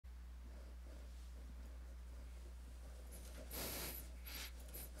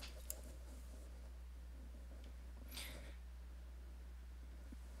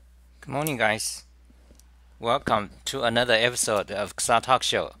Good morning, guys. Welcome to another episode of Xa Talk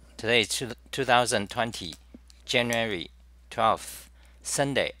Show. Today is 2020, January 12th,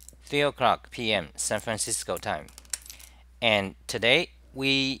 Sunday, 3 o'clock p.m. San Francisco time. And today,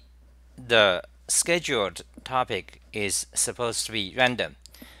 the scheduled topic is supposed to be random.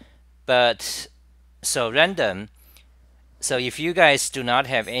 But random. So if you guys do not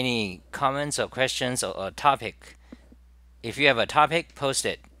have any comments or questions or topic, if you have a topic, post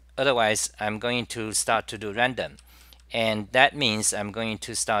it. Otherwise, I'm going to start to do random. And that means I'm going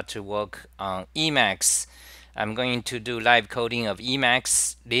to start to work on Emacs. I'm going to do live coding of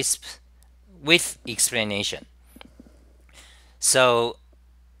Emacs Lisp with explanation. So,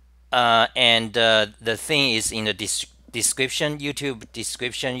 the thing is in the description, YouTube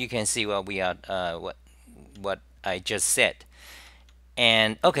description, you can see what we are, what I just said.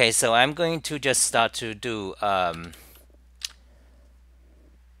 And okay, so I'm going to just start to do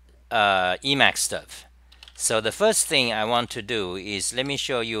Emacs stuff. So the first thing I want to do is let me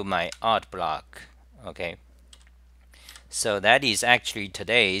show you my art block. Okay. So that is actually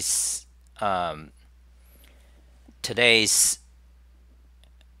today's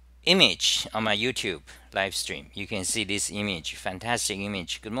image on my YouTube live stream. You can see this image, fantastic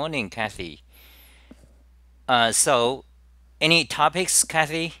image. Good morning, Kathy. So any topics,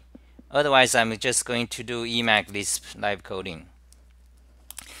 Kathy? Otherwise, I'm just going to do Emacs Lisp live coding.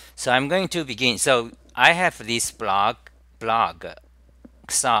 So I'm going to begin. So I have this blog,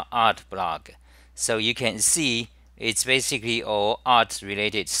 Xa art blog. So you can see it's basically all art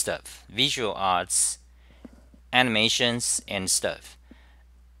related stuff, visual arts, animations, and stuff.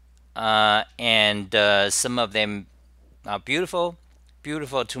 And some of them are beautiful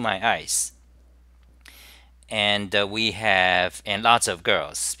to my eyes. And we have lots of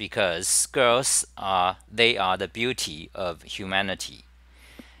girls, because girls are the beauty of humanity.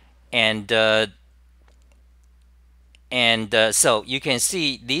 And so you can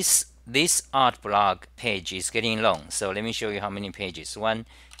see this art blog page is getting long. So let me show you how many pages. 1,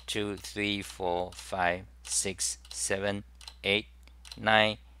 2, 3, 4, 5, 6, 7, 8,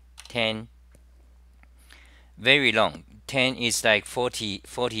 9, 10. Very long. 10 is like 40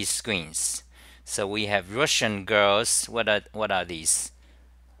 screens. So we have Russian girls. What are these?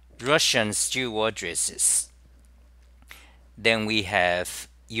 Russian steward dresses. Then we have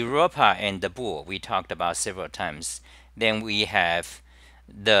Europa and the Bull. We talked about several times. Then we have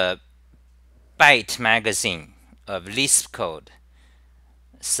the Byte magazine of Lisp code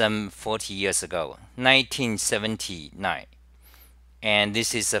some 40 years ago, 1979. And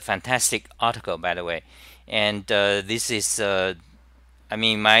this is a fantastic article, by the way. And this is,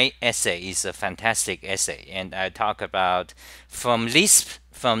 my essay is a fantastic essay. And I talk about from Lisp,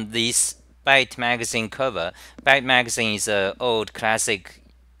 from this Byte magazine cover. Byte magazine is an old classic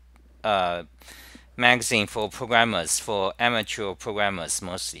magazine for programmers, for amateur programmers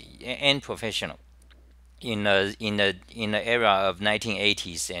mostly, and professional. In the era of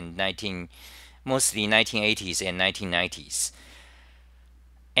 1980s and mostly 1980s and 1990s.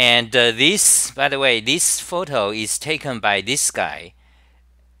 And this, by the way, this photo is taken by this guy.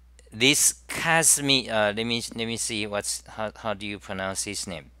 This Casimir. Let me see how do you pronounce his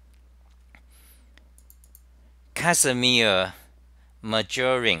name? Casimir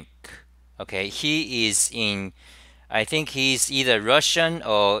Majorink. Okay, he is in. I think he's either Russian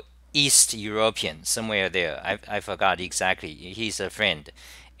or East European, somewhere there. I forgot exactly. He's a friend,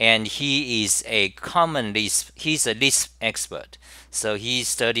 and he is a common Lisp. He's a Lisp expert, so he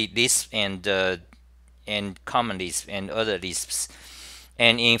studied Lisp and common Lisp and other Lisps.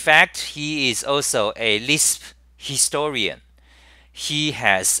 And in fact, he is also a Lisp historian. He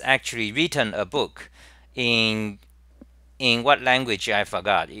has actually written a book in what language I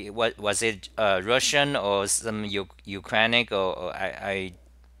forgot. What was it? Russian or some Ukrainic or I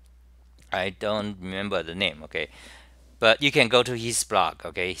don't remember the name. Okay, but you can go to his blog.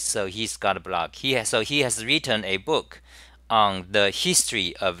 Okay, so he's got a blog. He has written a book on the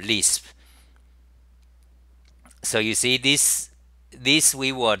history of Lisp. So you see this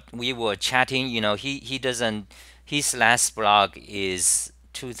we were chatting. He doesn't. His last blog is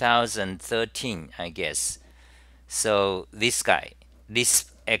 2013, I guess. So this guy,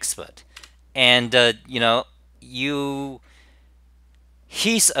 this expert, and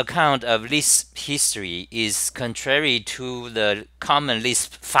his account of Lisp history is contrary to the common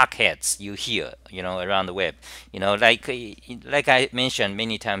Lisp fuckheads you hear, around the web. Like I mentioned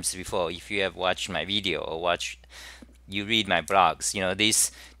many times before, if you have watched my video or you read my blogs,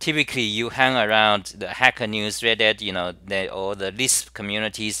 this typically you hang around the Hacker News, Reddit, or the Lisp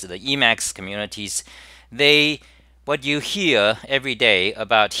communities, the Emacs communities. They what you hear every day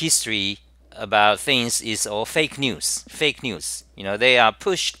about history, about things, is all fake news. Fake news. They are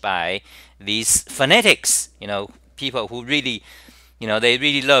pushed by these fanatics. People who really, they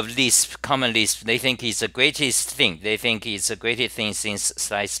really love Lisp, common Lisp. They think it's the greatest thing. They think it's the greatest thing since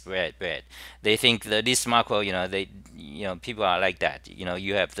sliced bread. They think the Lisp macro, people are like that.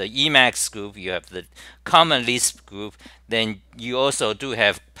 You have the Emacs group, you have the common Lisp group, then you also do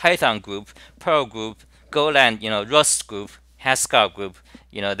have Python group, Perl group, Golang, Rust group, Haskell group.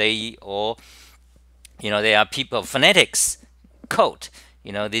 They all, they are people, fanatics, code.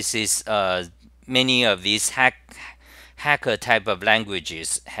 This is many of these hacker type of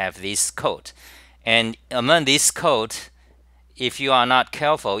languages have this code, and among this code, if you are not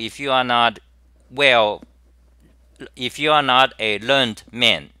careful, well, if you are not a learned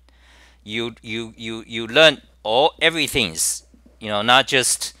man, you learn everything's, not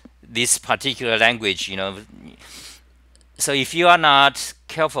just this particular language. So if you are not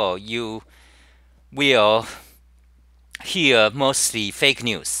careful, you will hear mostly fake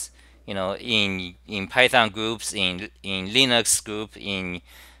news, in Python groups, in Linux group, in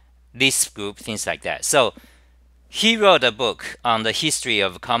Lisp group, things like that. So he wrote a book on the history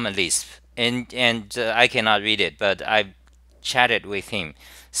of Common Lisp, and I cannot read it, but I chatted with him.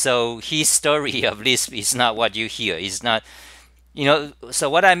 So his story of Lisp is not what you hear. It's not, So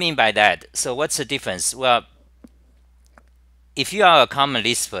what I mean by that? So what's the difference? Well, if you are a common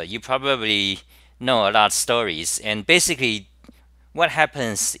Lisper, you probably know a lot of stories, and basically what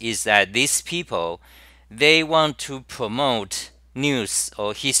happens is that these people, they want to promote news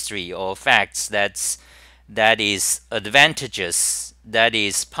or history or facts that is advantageous, that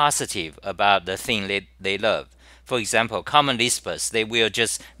is positive about the thing they love. For example, common Lispers, they will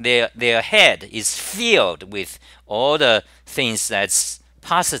just, their head is filled with all the things that's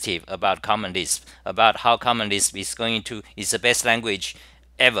positive about Common Lisp, about how Common Lisp is the best language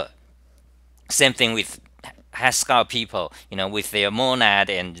ever. Same thing with Haskell people, with their monad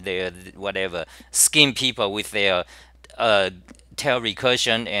and their whatever. Scheme people with their tail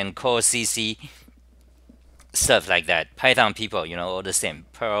recursion and core CC, stuff like that. Python people, all the same.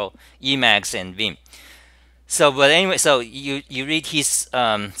 Perl, Emacs, and Vim. So, but anyway, so you read his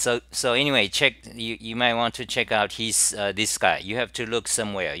so anyway, you might want to check out his this guy. You have to look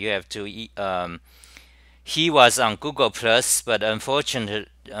somewhere. You have to he was on Google Plus, but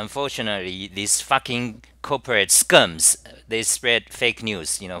unfortunately, these fucking corporate scums, they spread fake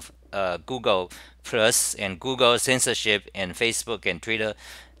news. Google Plus and Google censorship and Facebook and Twitter.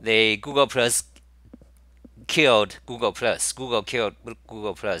 Google Plus killed Google Plus. Google killed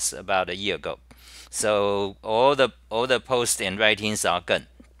Google Plus about a year ago. So all the posts and writings are gone.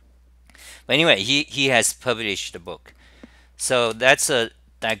 But anyway, he has published a book. So that's a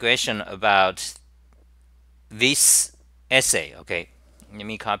digression about this essay. Okay, let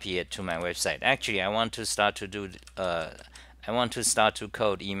me copy it to my website. Actually, I want to start to code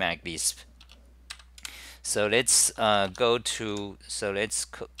Emac Lisp. So let's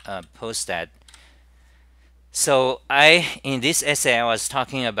post that. So in this essay, I was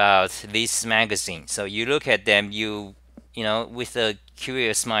talking about this magazine. So you look at them, with a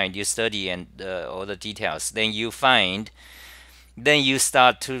curious mind, you study and all the details. Then you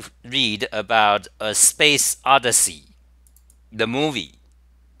start to read about A Space Odyssey, the movie.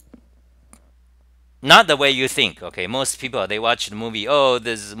 Not the way you think. Okay, most people, they watch the movie. Oh,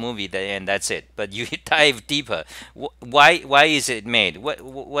 this is a movie, and that's it. But you dive deeper. Why is it made?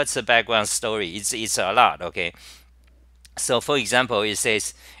 What's the background story? It's a lot. Okay. So for example, it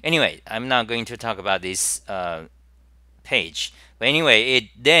says. Anyway, I'm not going to talk about this page. But anyway,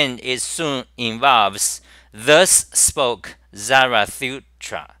 it soon involves "Thus spoke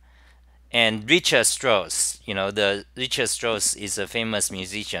Zarathustra" and Richard Strauss. The Richard Strauss is a famous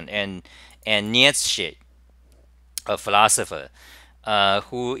musician, and Nietzsche, a philosopher,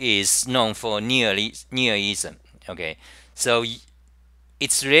 who is known for nihilism. Okay, so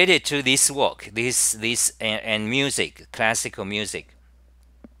it's related to this work, and music, classical music,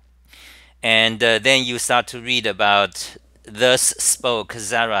 and then you start to read about "Thus spoke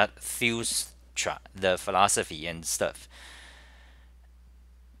Zarathustra," the philosophy and stuff.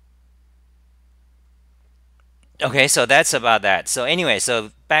 Okay, so that's about that. So anyway, so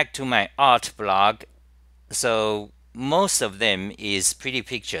back to my art blog. So most of them is pretty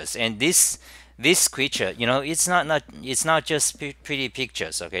pictures, and this creature, it's not just pretty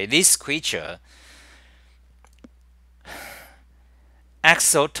pictures. Okay, this creature,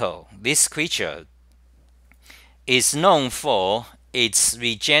 Axlotl, this creature is known for its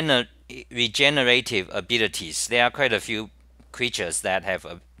regenerative abilities. There are quite a few creatures that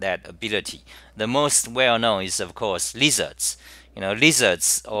have that ability. The most well known is of course lizards.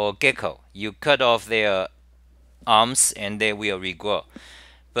 Lizards or gecko. You cut off their arms and they will regrow.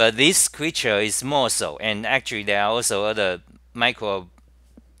 But this creature is more so, and actually there are also other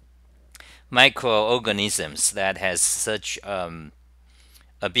microorganisms that has such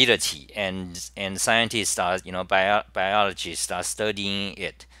ability, and scientists are biologists are studying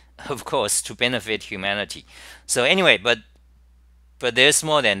it, of course, to benefit humanity. So anyway, but there's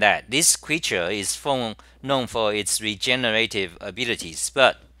more than that. This creature is known for its regenerative abilities.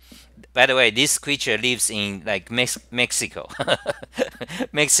 But by the way, this creature lives in like Mexico.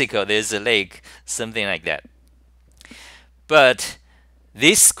 Mexico, there's a lake, something like that. But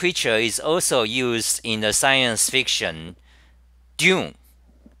this creature is also used in the science fiction Dune.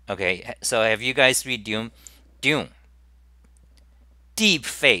 Okay, so have you guys read Dune? Dune. Deep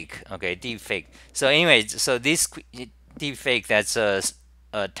fake. Okay, deep fake. So anyway, so this deep fake, that's a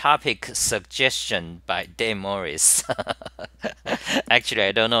topic suggestion by Dave Morris. Actually,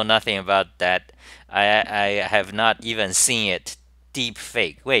 I don't know nothing about that. I have not even seen it. Deep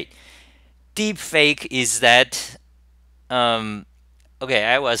fake. Wait, deep fake is that? Okay,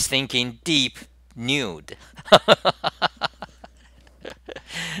 I was thinking deep nude.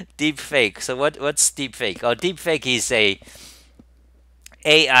 Deep fake. So what's deep fake? Oh, deep fake is a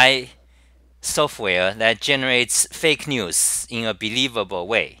AI software that generates fake news in a believable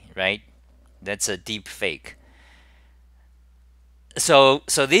way, right? That's a deep fake. So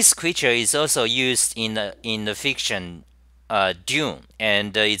this creature is also used in the fiction Dune,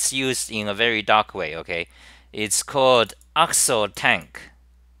 and it's used in a very dark way. Okay, it's called Axlotl tank.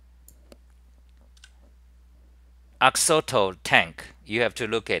 You have to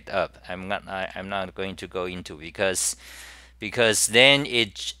look it up. I'm not going to go into, because then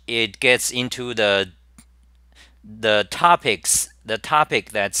it gets into the topic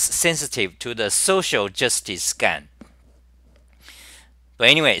that's sensitive to the social justice scan. But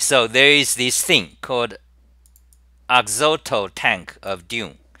anyway, so there is this thing called Axlotl tank of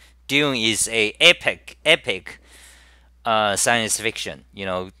Dune. Dune is a epic science fiction,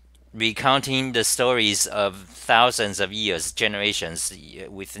 recounting the stories of thousands of years, generations,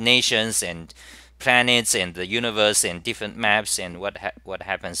 with nations and planets and the universe and different maps and what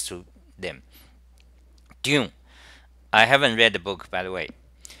happens to them. Dune. I haven't read the book, by the way.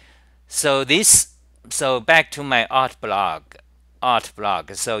 So back to my art blog.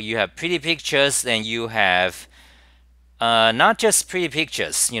 So you have pretty pictures, and you have not just pretty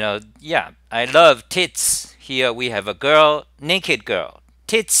pictures. Yeah, I love tits. Here we have a girl, naked girl,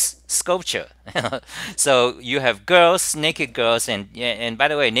 tits sculpture. So you have girls, naked girls, and by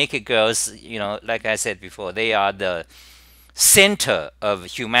the way, naked girls, like I said before, they are the center of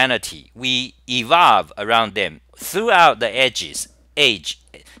humanity. We evolve around them throughout the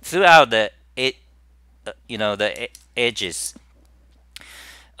throughout the edges.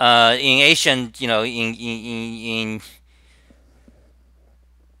 In ancient, in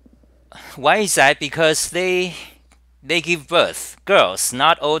why is that? Because they give birth, girls,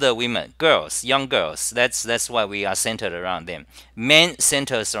 not older women, girls, young girls. That's why we are centered around them. Men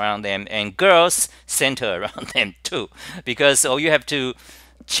centers around them, and girls center around them too. Because all you have to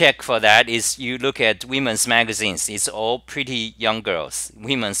check for that is you look at women's magazines. It's all pretty young girls.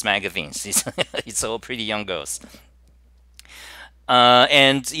 Women's magazines. It's all pretty young girls.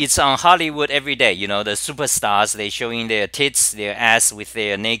 And it's on Hollywood every day. The superstars, they showing their tits, their ass with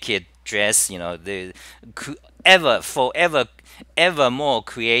their naked dress. The ever more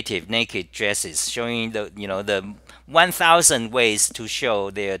creative naked dresses, showing the 1,000 ways to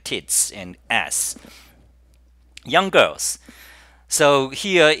show their tits and ass. Young girls. So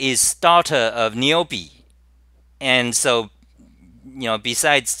here is daughter of Niobe, and so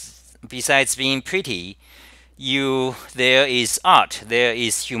besides being pretty, there is art, there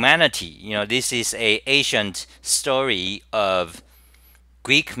is humanity. This is a ancient story of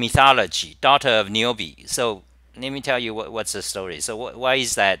Greek mythology, daughter of Niobe. So let me tell you what's the story. So why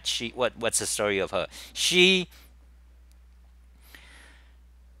is that what's the story of her?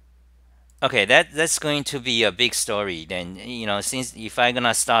 Okay, that's going to be a big story then. Since if I'm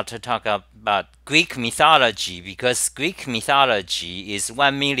gonna start to talk about Greek mythology, because Greek mythology is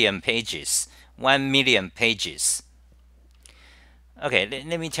 1,000,000 pages. 1,000,000 pages. Okay,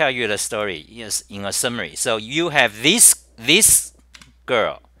 let me tell you the story. Yes, in a summary. So you have this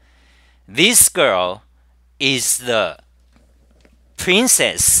girl. This girl is the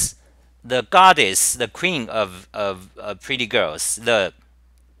princess, the goddess, the queen of pretty girls. Let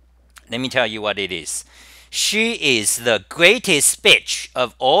me tell you what it is. She is the greatest bitch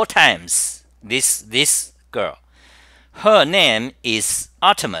of all times. This girl. Her name is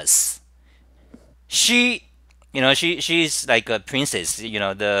Artemis. She, she's like a princess.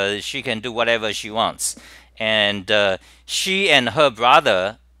 She can do whatever she wants, and she and her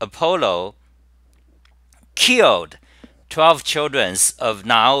brother Apollo killed 12 children of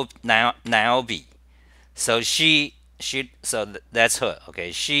Niobe. So that's her.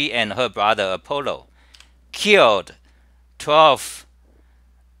 Okay, she and her brother Apollo killed 12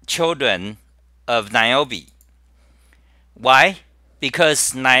 children of Niobe. Why?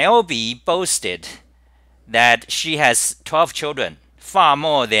 Because Niobe boasted that she has 12 children, far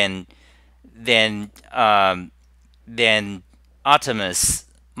more than than Artemis'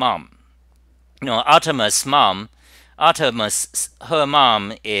 mom. Artemis, her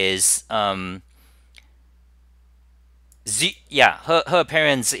mom is her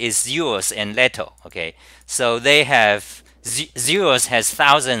parents is Zeus and Leto. Okay, so they have Zeus has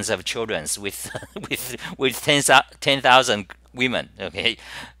thousands of children with with 10,000 women. Okay,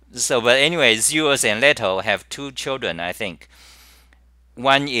 so but anyway, Zeus and Leto have two children. I think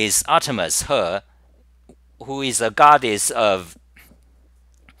one is Artemis, who is a goddess of.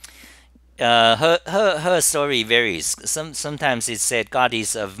 Her story varies. Sometimes it's said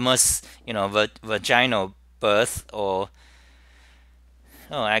goddess of vaginal birth, or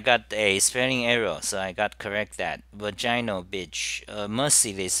oh, I got a spelling error, so I got correct that. Vaginal bitch.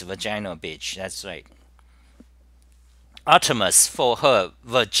 Merciless vaginal bitch. That's right. Artemis for her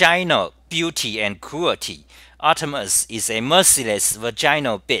vaginal beauty and cruelty. Artemis is a merciless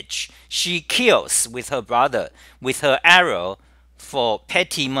vaginal bitch. She kills with her brother with her arrow for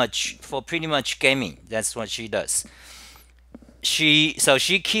pretty much gaming. That's what she does. She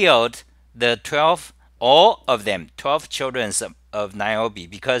killed the 12, all of them, 12 children of Niobe,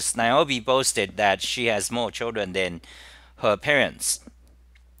 because Niobe boasted that she has more children than her parents.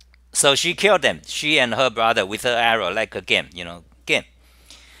 So she killed them, she and her brother, with her arrow, like a game.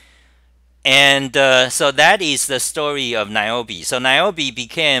 And so that is the story of Niobe. So Niobe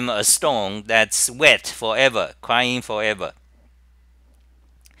became a stone that's wet forever, crying forever.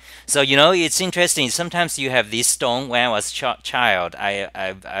 So it's interesting. Sometimes you have this stone. When I was child,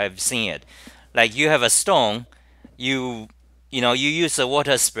 I've seen it. Like you have a stone, you use a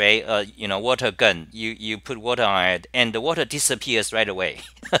water spray, water gun. You put water on it, and the water disappears right away.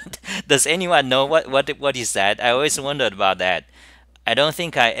 Does anyone know what is that? I always wondered about that. I don't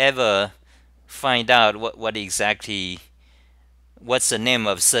think I ever find out what's the name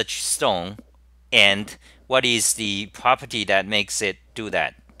of such stone, and what is the property that makes it do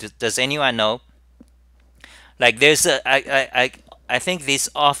that. Does anyone know? Like there's I think this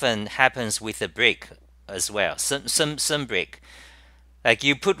often happens with the brick as well. Some brick. Like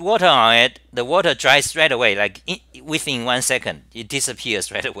you put water on it, the water dries right away. Like within 1 second, it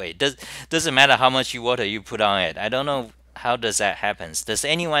disappears right away. Doesn't matter how much water you put on it. I don't know how does that happen. Does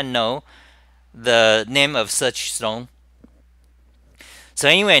anyone know the name of such stone? So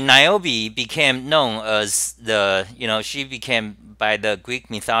anyway, Niobe became known as she became, by the Greek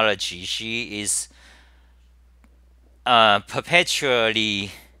mythology, she is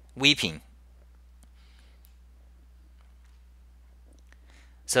perpetually weeping.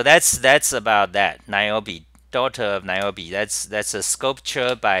 So that's about that. Niobe, daughter of Niobe. That's a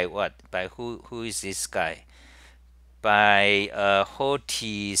sculpture by what? By who is this guy? By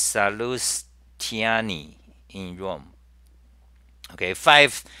Hoti Salustiani in Rome. Okay,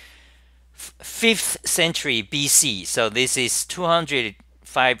 5th century BC. So this is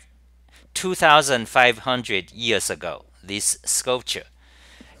 2,500 years ago. This sculpture.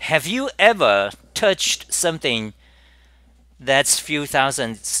 Have you ever touched something that's few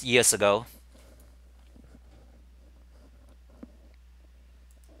thousand years ago?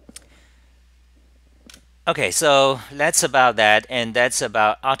 Okay, so that's about that, and that's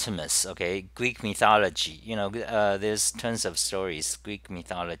about Artemis. Okay, Greek mythology. There's tons of stories. Greek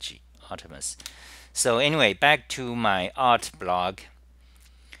mythology, Artemis. So anyway, back to my art blog.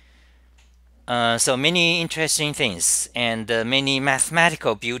 So many interesting things and many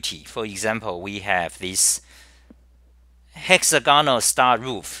mathematical beauty. For example, we have this hexagonal star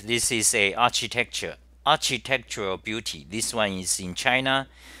roof. This is a architectural beauty. This one is in China.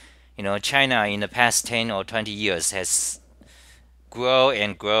 China in the past 10 or 20 years has grown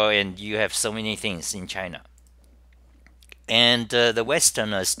and grown, and you have so many things in China. And the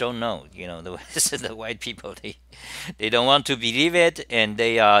Westerners don't know. The white people, they don't want to believe it, and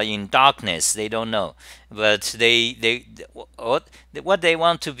they are in darkness. They don't know, but what they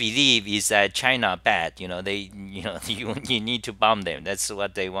want to believe is that China bad. You need to bomb them. That's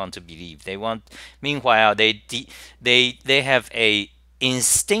what they want to believe. Meanwhile, they have a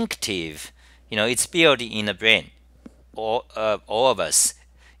instinctive. It's built in the brain. all of us,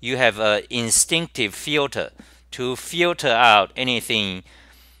 you have an instinctive filter to filter out anything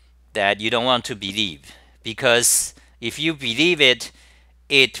that you don't want to believe, because if you believe it,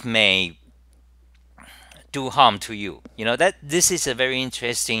 it may do harm to you. You know that this is a very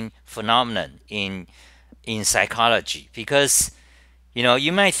interesting phenomenon in psychology, because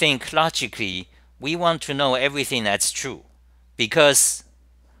you might think logically we want to know everything that's true, because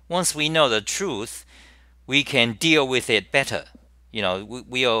once we know the truth, we can deal with it better.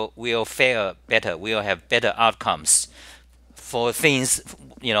 We'll fare better. We'll have better outcomes for things.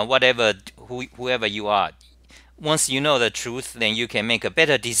 Whatever whoever you are. Once you know the truth, then you can make a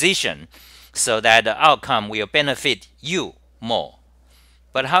better decision, so that the outcome will benefit you more.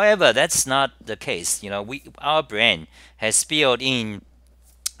 But however, that's not the case. Our brain has built-in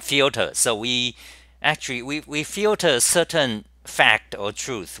filter, so we filter certain fact or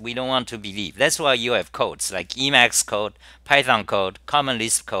truth we don't want to believe. That's why you have codes like Emacs code, Python code, Common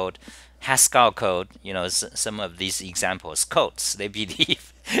Lisp code, Haskell code. Some of these examples codes. They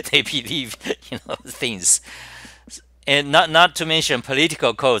believe they believe things, and not to mention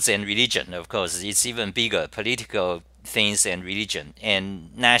political codes and religion. Of course, it's even bigger. Political things and religion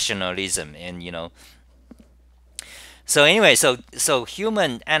and nationalism, and so anyway, so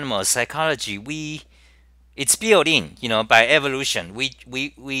human animal psychology, it's built in, by evolution.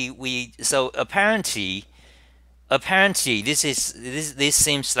 So apparently this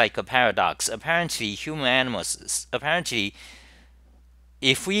seems like a paradox. Apparently human animals, apparently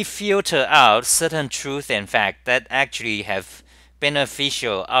if we filter out certain truth and fact that actually have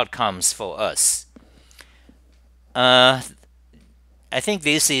beneficial outcomes for us, I think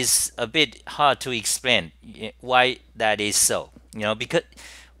this is a bit hard to explain why that is so. Because,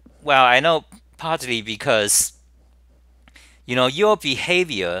 well, I know partly because your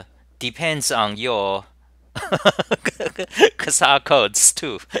behavior depends on your Kazaa codes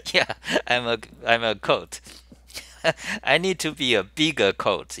too. Yeah, I'm a code. I need to be a bigger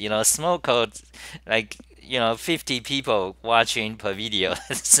code. Small code, like 50 people watching per video.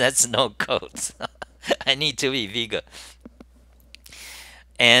 That's no code. I need to be bigger.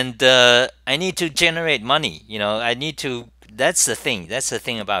 And I need to generate money. I need to. That's the thing. That's the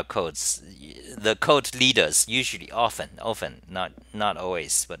thing about codes. The code leaders usually, often, not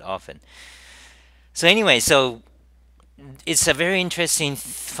always, but often. So anyway, so it's a very interesting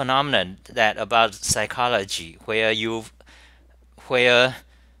phenomenon that about psychology, where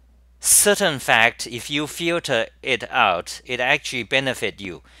certain fact, if you filter it out, it actually benefit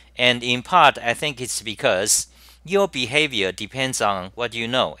you. And in part, I think it's because your behavior depends on what you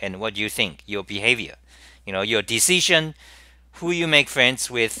know and what you think. Your behavior, your decision, who you make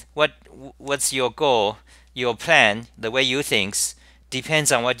friends with, what's your goal, your plan, the way you think,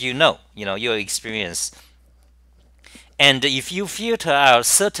 depends on what you know. Your experience. And if you filter out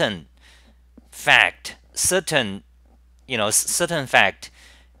certain fact, certain fact,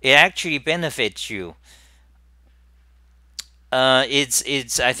 it actually benefits you.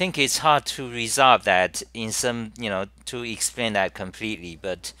 It's I think it's hard to resolve that in some, to explain that completely,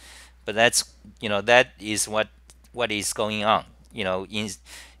 but that's, that is what is going on. In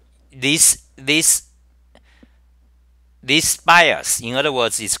this bias, in other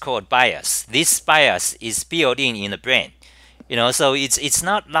words, it's called bias. This bias is built in the brain. So it's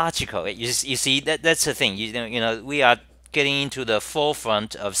not logical. You see, that's the thing. We are getting into the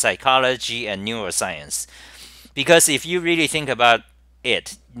forefront of psychology and neuroscience. Because if you really think about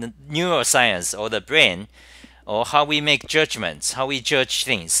it, the neuroscience, or the brain, or how we make judgments, how we judge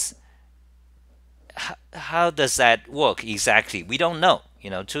things, how does that work exactly? We don't know.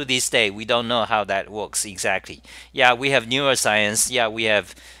 To this day, we don't know how that works exactly. Yeah, we have neuroscience. Yeah, we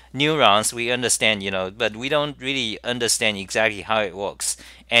have neurons. We understand, but we don't really understand exactly how it works.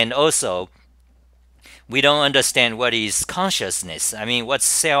 And also, we don't understand what is consciousness. I mean, what's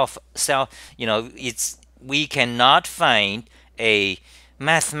self. We cannot find a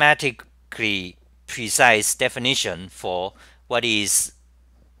mathematically precise definition for what is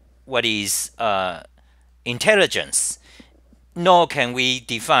intelligence, nor can we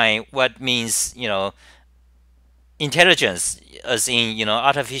define what means intelligence, as in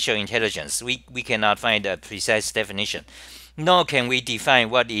artificial intelligence. We cannot find a precise definition, nor can we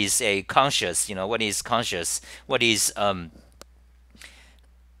define what is a conscious, what is conscious, what is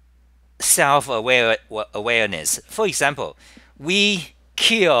self-awareness. For example, we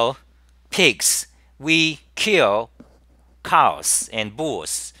kill pigs, we kill cows and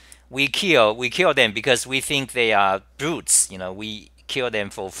bulls. We kill them because we think they are brutes. We kill them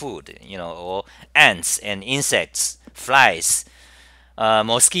for food. Or ants and insects, flies,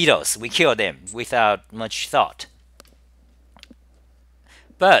 mosquitoes. We kill them without much thought.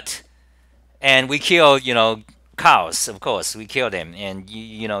 But and we kill, cows. Of course, we kill them. And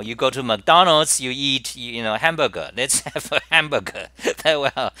you go to McDonald's, you eat, hamburger. Let's have a hamburger.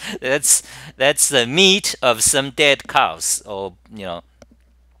 Well, that's the meat of some dead cows, or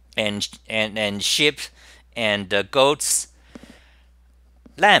and sheep and goats.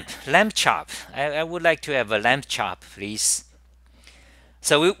 Lamb chop. I would like to have a lamb chop, please.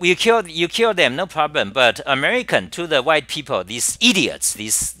 So you kill them, no problem. But American, to the white people, these idiots,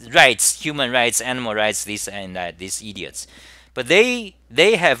 these rights, human rights, animal rights, this and that, these idiots. But they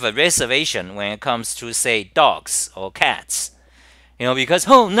have a reservation when it comes to, say, dogs or cats. Because,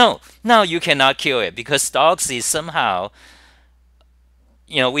 oh no, now you cannot kill it because dogs is somehow,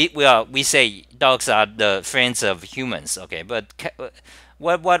 we say dogs are the friends of humans, okay? But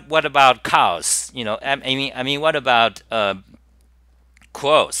what about cows? I mean, what about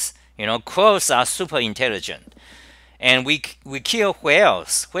crows? Crows are super intelligent, and we kill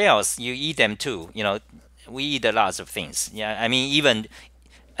whales. Whales, you eat them too. We eat a lot of things. Yeah, I mean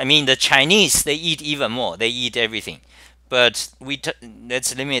the Chinese, they eat even more. They eat everything, but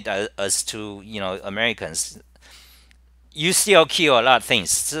let's limit us to Americans. You still kill a lot of things.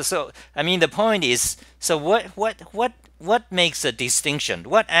 So I mean the point is, so what makes a distinction?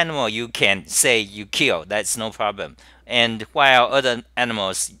 What animal you can say you kill? That's no problem. And while other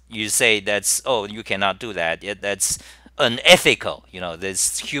animals you say that's, oh, you cannot do that. That's unethical.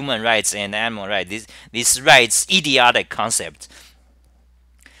 There's human rights and animal rights. These rights idiotic concept.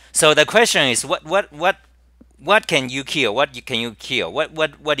 So the question is, what can you kill? Can you kill?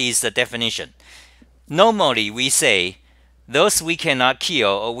 What is the definition? Normally we say those we cannot kill,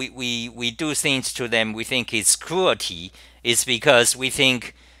 or we do things to them we think is cruelty, is because we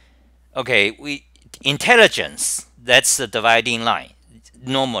think, okay, intelligence, that's the dividing line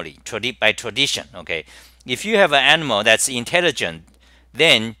normally by tradition. Okay, if you have an animal that's intelligent,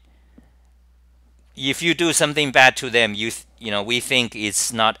 then if you do something bad to them, we think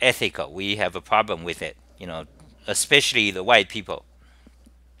it's not ethical. We have a problem with it. Especially the white people.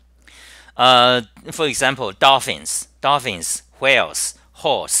 For example, dolphins, whales,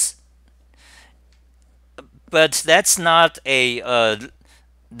 horse. But that's not a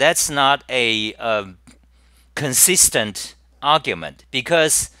consistent argument,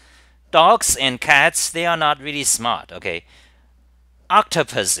 because dogs and cats, they are not really smart. Okay,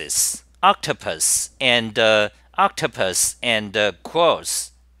 octopus and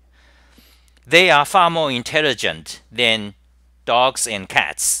crows, they are far more intelligent than dogs and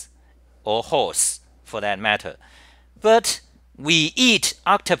cats, or horse for that matter. But we eat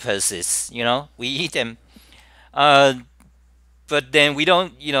octopuses, we eat them. But then we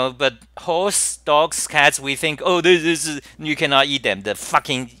don't, but horse, dogs, cats, we think, oh, this is, you cannot eat them. The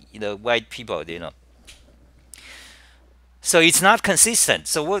fucking white people, So it's not consistent.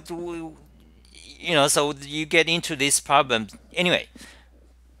 So so you get into this problem. Anyway,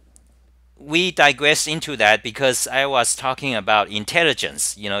 we digress into that because I was talking about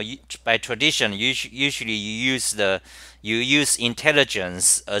intelligence. By tradition, usually you use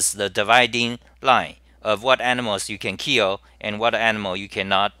intelligence as the dividing line of what animals you can kill and what animal you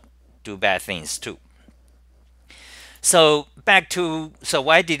cannot do bad things to. So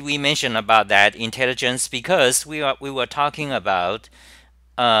why did we mention about that intelligence? Because we were talking about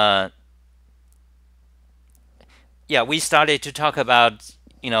we started to talk about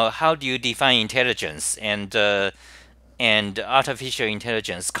how do you define intelligence and artificial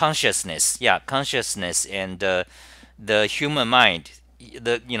intelligence, consciousness, consciousness, and the human mind.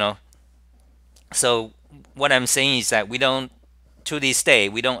 So what I'm saying is that to this day,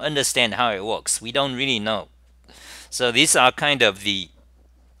 we don't understand how it works. We don't really know. So these are kind of the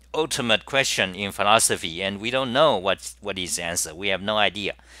ultimate question in philosophy, and we don't know what is the answer. We have no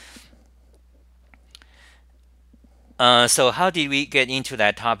idea. So how did we get into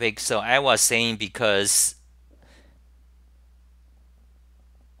that topic? So I was saying because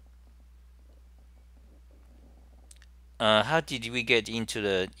how did we get into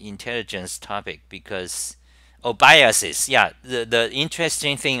the intelligence topic? Because biases. Yeah, the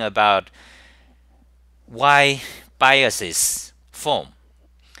interesting thing about why biases form,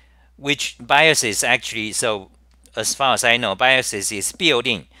 which biases actually, so as far as I know, biases is built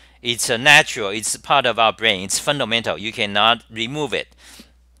in. It's a natural, it's part of our brain, it's fundamental, you cannot remove it.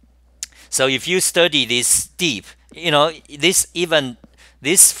 So if you study this deep, this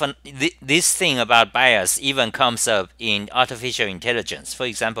thing about bias even comes up in artificial intelligence. For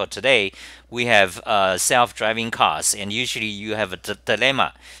example, today we have self-driving cars, and usually you have a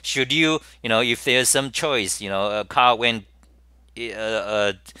dilemma. Should you, if there's some choice, a car went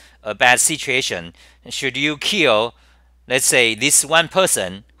a bad situation, should you kill let's say this one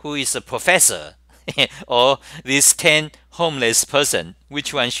person who is a professor or this 10 homeless person,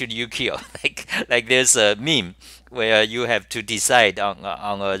 which one should you kill? Like there's a meme where you have to decide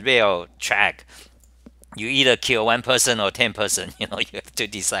on a real track. You either kill one person or 10 person, you have to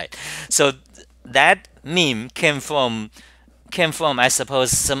decide. So that meme came from I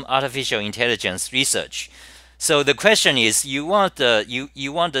suppose some artificial intelligence research. So the question is, you want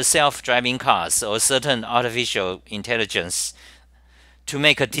the self-driving cars or certain artificial intelligence to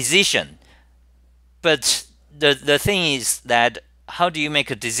make a decision. But the thing is that how do you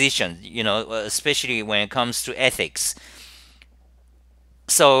make a decision, especially when it comes to ethics?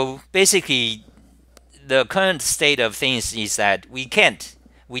 So basically, the current state of things is that we can't.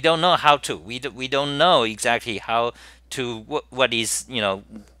 We don't know how to. We don't know exactly how to what is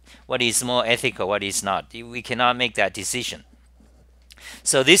what is more ethical, what is not. We cannot make that decision.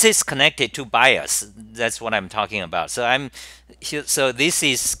 So this is connected to bias. That's what I'm talking about. So this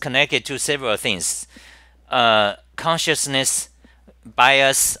is connected to several things: consciousness,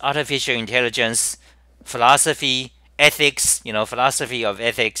 bias, artificial intelligence, philosophy, ethics. Philosophy of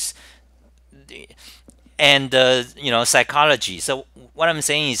ethics, and psychology. So what I'm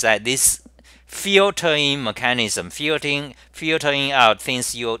saying is that this filtering mechanism, filtering out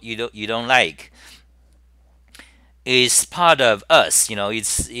things you don't like, is part of us.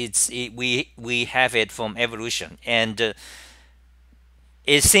 We have it from evolution, and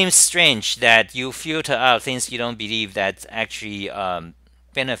it seems strange that you filter out things you don't believe that actually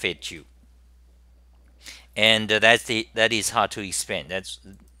benefit you, and that is hard to explain.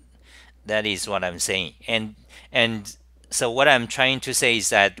 That is what I'm saying. And so what I'm trying to say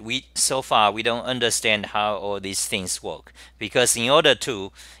is that so far we don't understand how all these things work, because in order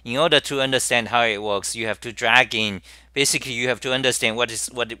to understand how it works, you have to drag in. Basically, you have to understand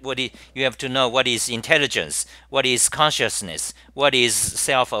you have to know what is intelligence, what is consciousness, what is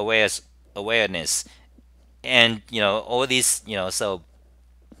awareness, and all these. So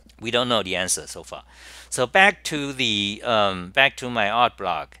we don't know the answer so far. So back to my art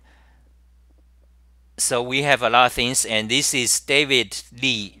blog. So we have a lot of things, and this is David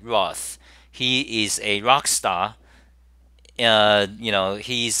Lee Roth. He is a rock star.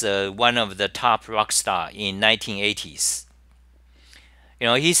 He's one of the top rock star in 1980s.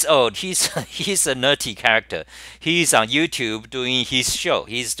 He's old. He's a nerdy character. He's on YouTube doing his show.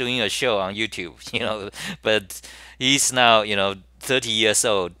 He's doing a show on YouTube. But he's now 30 years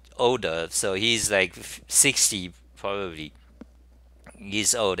older. So he's like 60 probably.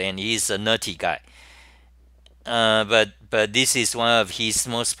 He's old, and he's a nerdy guy. But this is one of his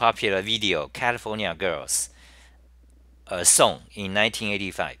most popular video, California Girls, a song in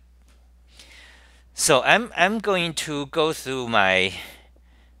 1985. So I'm going to go through my.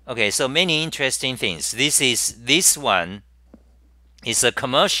 Okay, so many interesting things. This one is a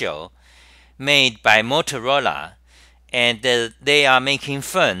commercial made by Motorola, and they are making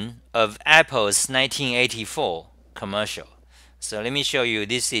fun of Apple's 1984 commercial. So let me show you.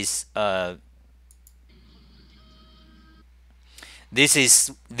 This is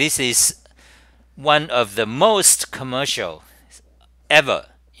one of the most commercial ever,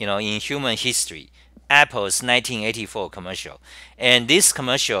 in human history. Apple's 1984 commercial. And this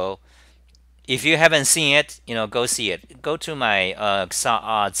commercial, if you haven't seen it, go see it. Go to my XA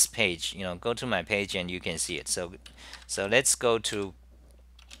Arts page. Go to my page and you can see it. So let's go to.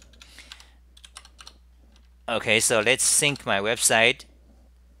 Okay, so let's sync my website,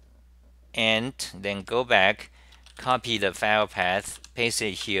 and then go back, copy the file path, paste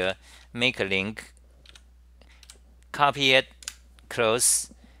it here, make a link, copy it,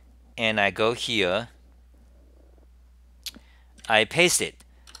 close, and I go here, I paste it.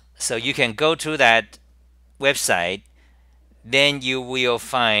 So you can go to that website, then you will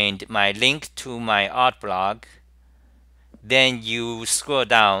find my link to my art blog, then you scroll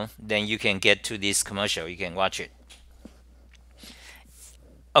down, then you can get to this commercial, you can watch it.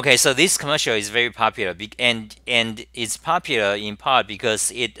 Okay, so this commercial is very popular, and it's popular in part because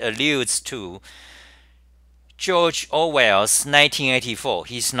it alludes to George Orwell's 1984,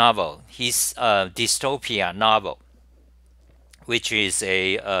 his novel, his dystopia novel, which is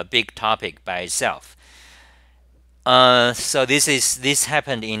a big topic by itself. So this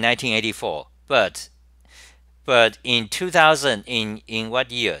happened in 1984, but in 2000, in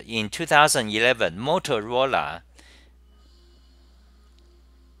what year? In 2011, Motorola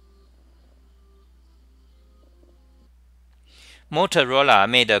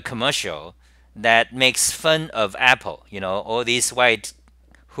made a commercial that makes fun of Apple. All these white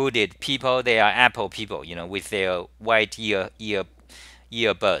hooded people, they are Apple people, with their white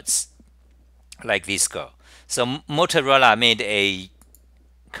earbuds, like this girl. So Motorola made a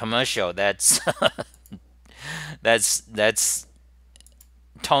commercial that's that's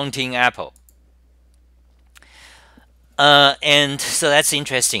taunting Apple. And so that's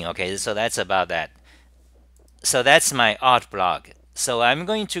interesting. Okay, so that's about that. So that's my art blog. So I'm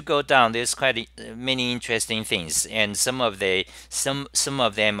going to go down. There's quite many interesting things, and some of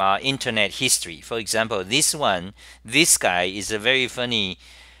them are internet history. For example, this guy is a very funny,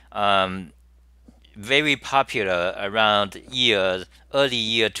 um, very popular around early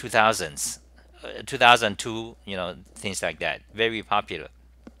year 2000s, 2002, things like that. Very popular.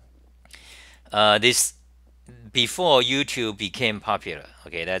 This before YouTube became popular.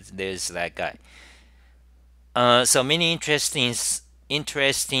 Okay, there's that guy. So many interesting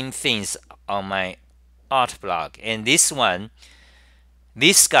things on my art blog, and this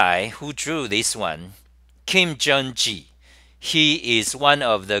guy who drew this one, Kim Jung-ji, he is one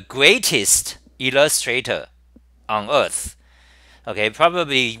of the greatest illustrator on earth. Okay,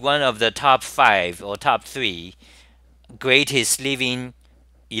 probably one of the top 5 or top 3 greatest living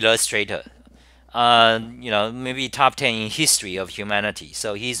illustrator. Maybe top 10 in history of humanity.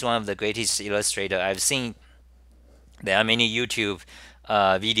 So he's one of the greatest illustrator I've seen. There are many YouTube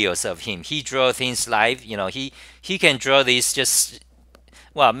videos of him. He draw things live. He can draw this just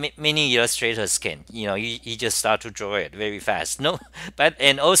well. Many illustrators can. He just start to draw it very fast. No, but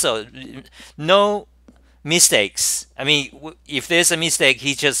and also no mistakes. I mean, if there's a mistake,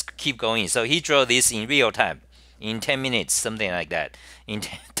 he just keep going. So he draw this in real time, in 10 minutes, something like that. In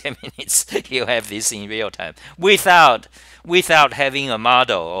 10 minutes, he'll have this in real time without having a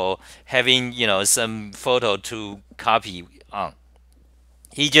model or having some photo to copy on.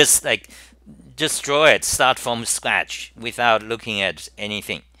 He just draw it, start from scratch without looking at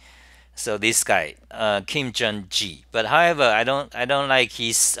anything. So this guy, Kim Jung-ji. But however, I don't like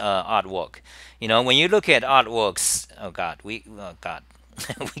his artwork. When you look at artworks, oh God, we're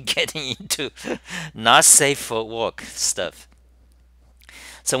getting into not safe for work stuff.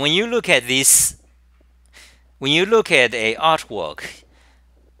 So when you look at a artwork,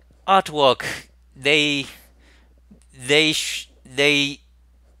 they they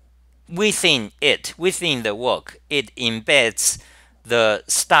within the work, it embeds the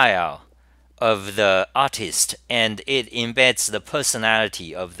style of the artist, and it embeds the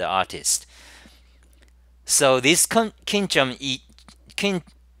personality of the artist. So this Kim, Kim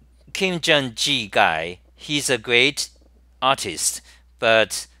Jung-ji guy, he's a great artist,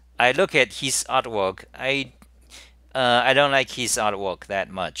 but I look at his artwork, I don't like his artwork that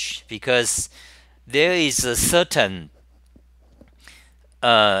much, because there is a certain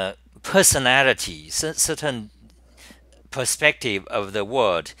personality, certain perspective of the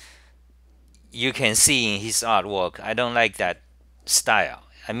world you can see in his artwork. I don't like that style.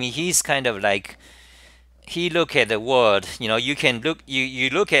 I mean, he's kind of like, he look at the world. You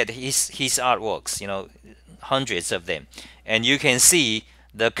look at his artworks. Hundreds of them, and you can see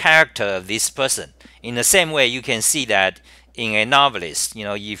the character of this person. In the same way, you can see that in a novelist.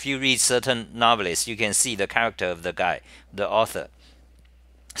 If you read certain novelists, you can see the character of the guy, the author.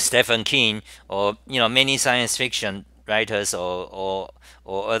 Stephen King, or many science fiction writers, or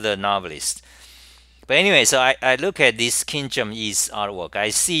other novelists. But anyway, so I look at this Kim Jung-il's artwork. I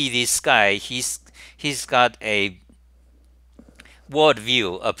see this guy. He's got a world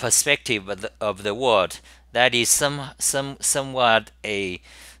view, a perspective of the world that is somewhat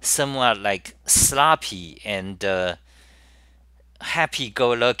like sloppy and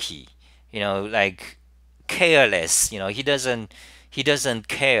happy-go-lucky. Like careless. He doesn't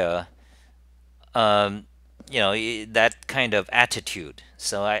care. That kind of attitude.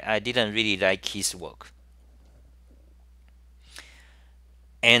 So I didn't really like his work.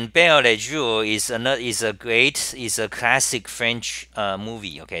 And Belle et Jour is a classic French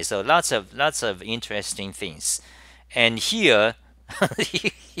movie. Okay, so lots of interesting things. And here,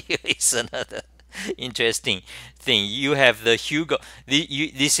 here is another interesting thing. You have the Hugo.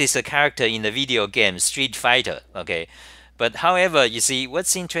 This is a character in the video game Street Fighter. Okay, but however, you see,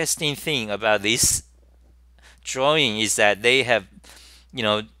 what's interesting thing about this drawing is that they have,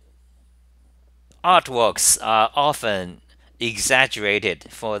 artworks are often exaggerated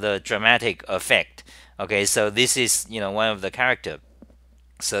for the dramatic effect. Okay, so this is one of the character.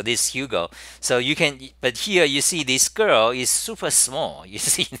 So this Hugo. So you can, but here you see this girl is super small. You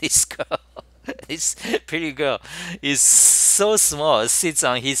see this girl, this pretty girl is so small, sits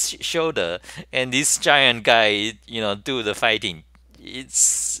on his shoulder, and this giant guy, do the fighting.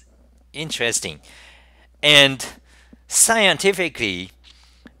 It's interesting. And scientifically,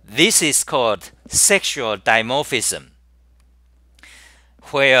 this is called sexual dimorphism,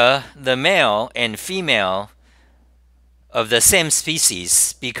 where the male and female of the same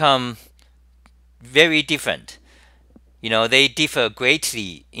species become very different. They differ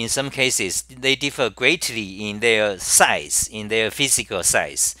greatly. In some cases, they differ greatly in their size, in their physical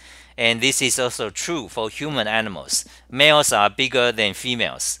size. And this is also true for human animals. Males are bigger than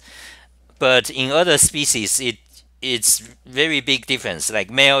females. But in other species, it's very big difference. Like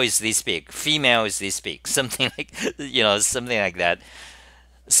male is this big, female is this big, something like something like that.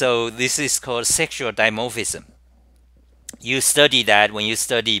 So this is called sexual dimorphism. You study that when you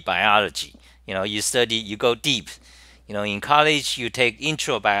study biology. You go deep. In college you take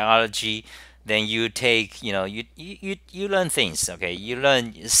intro biology, then you take you learn things. Okay, you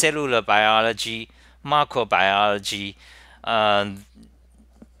learn cellular biology, macrobiology. Um,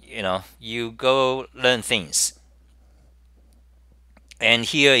 you go learn things. And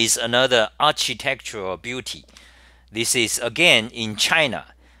here is another architectural beauty. This is again in China.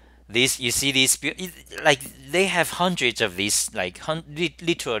 This you see these like they have hundreds of these, like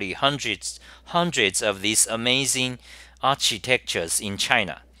literally hundreds of these amazing architectures in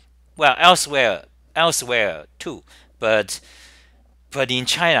China. Well, elsewhere too, but in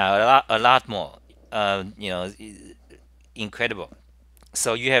China a lot more. Incredible.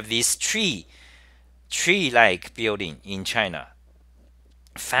 So you have this tree-like building in China.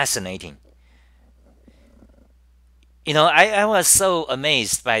 Fascinating. I was so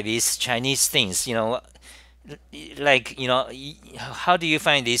amazed by these Chinese things. Like how do you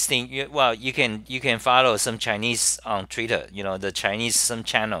find these things? Well, you can follow some Chinese on Twitter. The Chinese some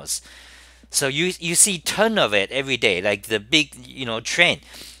channels. So you see ton of it every day, like the big train,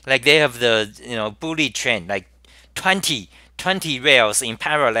 like they have the bullet train, like 20 rails in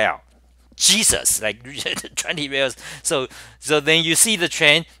parallel. Jesus, like 20 rails. So then you see the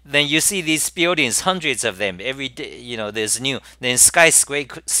train, then you see these buildings, hundreds of them every day. There's new, then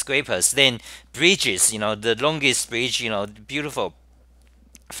skyscrapers, then bridges. The longest bridge. Beautiful,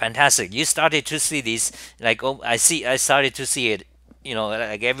 fantastic. You started to see this, like I started to see it.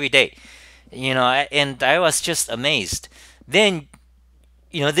 Like every day. And I was just amazed. Then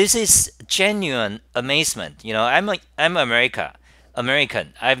this is genuine amazement. I'm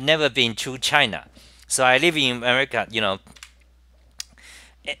American. I've never been to China, so I live in America.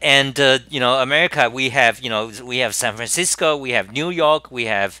 And America, we have San Francisco, we have New York, we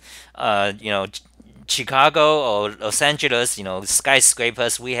have Chicago or Los Angeles.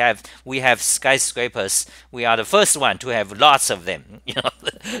 Skyscrapers. We have skyscrapers. We are the first one to have lots of them.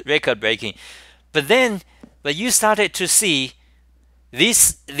 Record breaking. But you started to see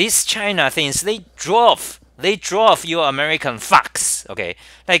these China things. They drove your American fox. Okay,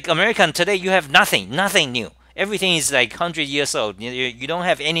 like American today, you have nothing new. Everything is like 100 years old. You don't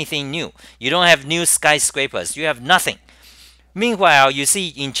have anything new. You don't have new skyscrapers. You have nothing. Meanwhile, you see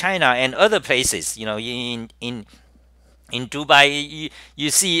in China and other places, in Dubai, you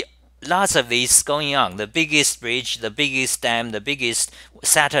see lots of these going on. The biggest bridge, the biggest dam, the biggest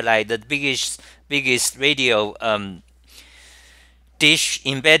satellite, the biggest radio dish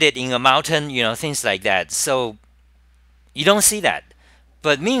embedded in a mountain, things like that. So you don't see that.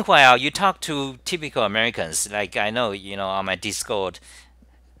 But meanwhile, you talk to typical Americans, like I know, on my Discord,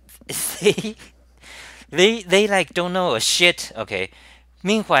 they they like don't know a shit. Okay.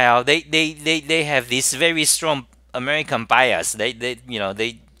 Meanwhile, they have this very strong American bias. They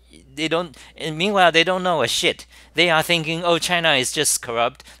don't. And meanwhile, they don't know a shit. They are thinking, oh, China is just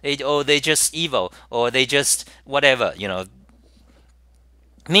corrupt. They just evil, or they just whatever.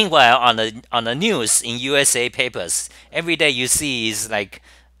 Meanwhile, on the news in USA papers, every day you see is like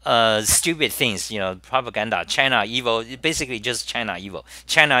stupid things, propaganda. China evil, basically just China evil.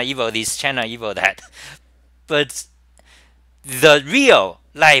 China evil this, China evil that. But the real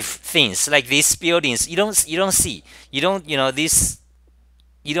life things like these buildings, you don't see. This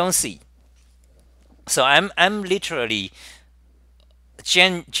you don't see. So I'm literally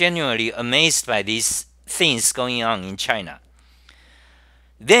genuinely amazed by these things going on in China.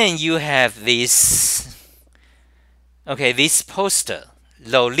 Then you have this poster,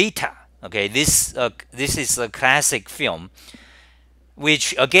 Lolita. Okay, this is a classic film,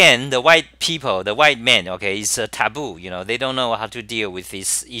 which again the white men, okay, it's a taboo. They don't know how to deal with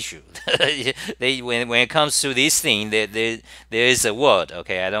this issue. When it comes to this thing, there is a word.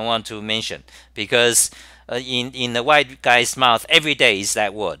 Okay, I don't want to mention because in the white guy's mouth every day is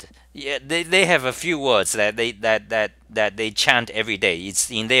that word. Yeah, they have a few words that they chant every day.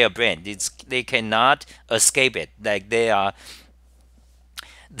 It's in their brain. They cannot escape it. Like they are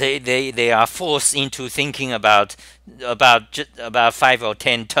forced into thinking about 5 or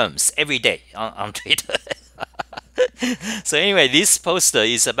 10 terms every day on Twitter. So anyway, this poster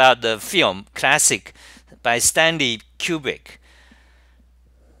is about the film classic by Stanley Kubrick.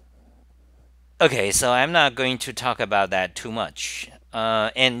 Okay, so I'm not going to talk about that too much.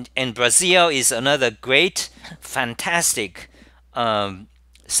 And Brazil is another great, fantastic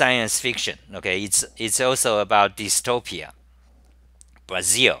science fiction. Okay, it's also about dystopia.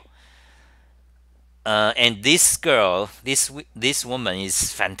 Brazil. And this girl, this woman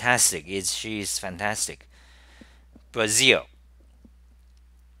is fantastic. She is fantastic. Brazil.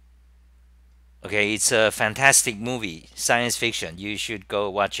 Okay, it's a fantastic movie, science fiction. You should go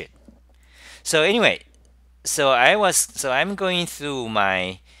watch it. So anyway, so I'm going through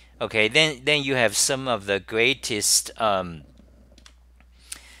my. Okay, then you have some of the greatest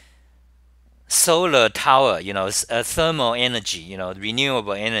solar tower. Thermal energy.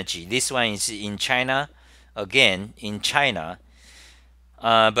 Renewable energy. This one is in China, again in China.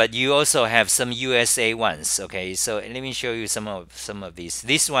 But you also have some USA ones. Okay, so let me show you some of these.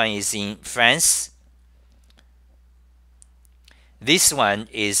 This one is in France. This one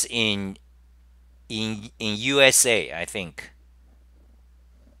is in USA, I think.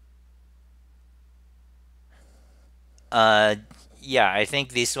 Uh, yeah, I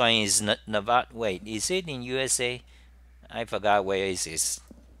think this one is Nevada. Wait, is it in USA? I forgot where is this.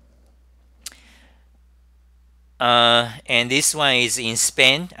 And this one is in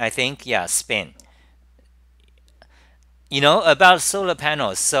Spain, I think. Yeah, Spain. About solar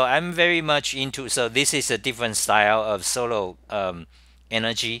panels. So I'm very much into. So this is a different style of solar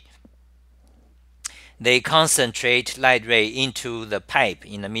energy. They concentrate light ray into the pipe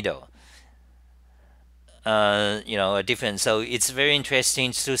in the middle. A different. So it's very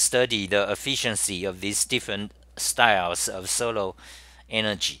interesting to study the efficiency of these different styles of solar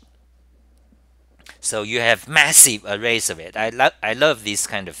energy. So you have massive arrays of it. I love these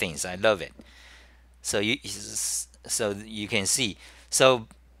kind of things. I love it. So you can see. So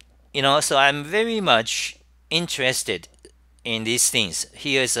I'm very much interested in these things.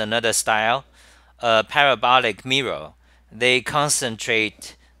 Here's another style, a parabolic mirror. They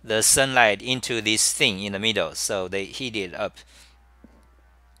concentrate the sunlight into this thing in the middle, so they heat it up.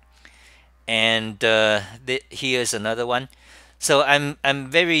 And here's another one. So I'm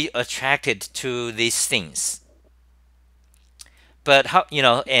very attracted to these things. But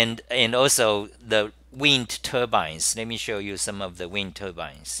and also the wind turbines. Let me show you some of the wind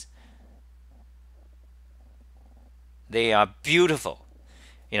turbines. They are beautiful.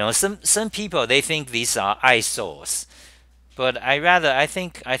 Some people they think these are eyesores, but I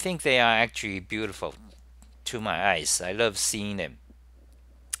think they are actually beautiful to my eyes. I love seeing them.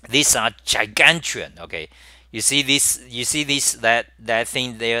 These are gigantuan. Okay, you see this? You see this? That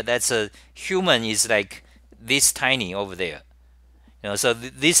thing there? That's a human is like this tiny over there. So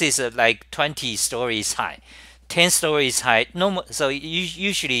this is like 20 stories high, 10 stories high. No more. So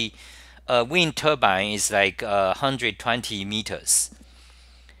usually, a wind turbine is like 120 meters.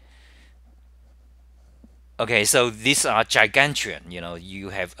 Okay, so these are gigantuan. You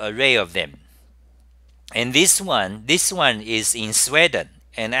have array of them. And this one is in Sweden,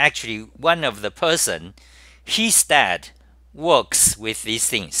 and actually one of the person, his dad works with these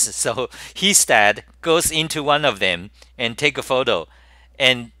things. So his dad goes into one of them and take a photo,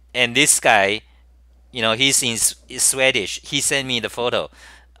 and this guy, he's in Swedish. He sent me the photo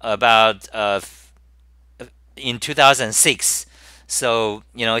about in 2006. So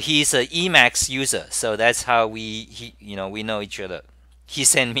he's a Emacs user. So that's how we know each other. He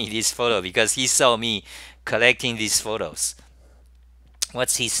sent me this photo because he saw me collecting these photos.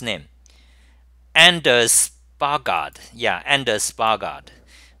 What's his name? Anders Bargard. Yeah, Anders Bargard.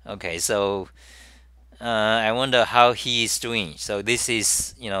 Okay, so I wonder how he is doing. So this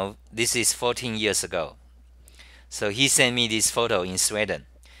is 14 years ago. So he sent me this photo in Sweden,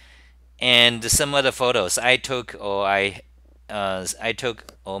 and some other photos I took, or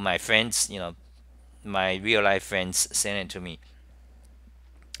my friends, my real life friends sent it to me.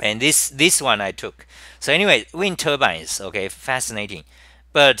 And this one I took. So anyway, wind turbines. Okay, fascinating.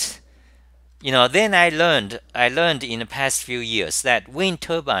 But then I learned in the past few years that wind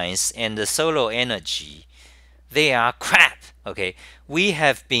turbines and the solar energy, they are crap. Okay, we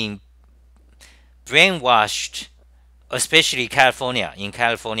have been brainwashed, especially California. In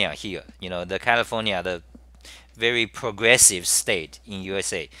California here, the very progressive state in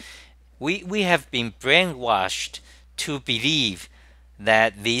USA. We have been brainwashed to believe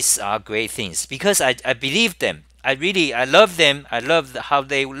that these are great things because I believe them. I love them. I love how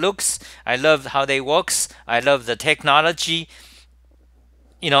they looks. I love how they works. I love the technology.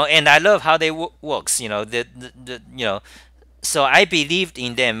 And I love how they works. So I believed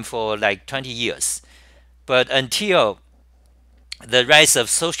in them for like 20 years. But until the rise of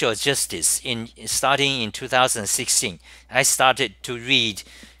social justice in starting in 2016. I started to read,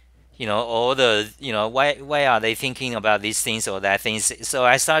 all the, why are they thinking about these things or that things. So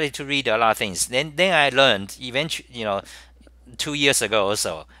I started to read a lot of things. Then I learned eventually, 2 years ago or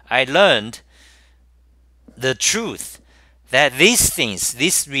so, I learned the truth that these things,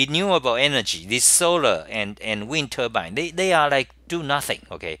 this renewable energy, this solar and wind turbine, they are like do nothing.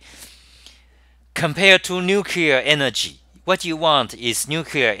 Okay, compared to nuclear energy, what you want is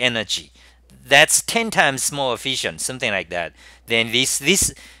nuclear energy. That's 10 times more efficient, something like that, than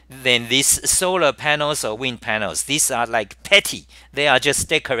these solar panels or wind panels. These are like petty. They are just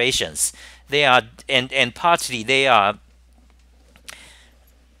decorations. They are and partly they are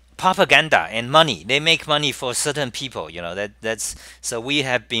propaganda and money. They make money for certain people. That's so we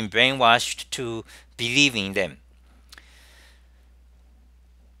have been brainwashed to believe in them.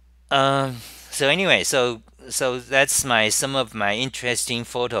 Um, so anyway, so that's my some of my interesting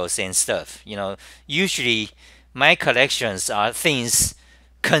photos and stuff. Usually my collections are things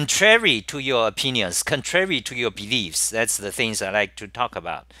contrary to your opinions, contrary to your beliefs. That's the things I like to talk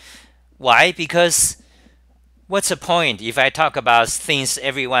about. Why? Because what's the point if I talk about things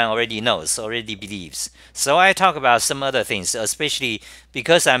everyone already knows, already believes? So I talk about some other things, especially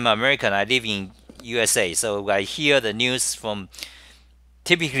because I'm American. I live in USA, so I hear the news from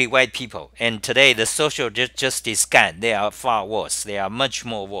typically white people. And today, the social justice scam, they are far worse. They are much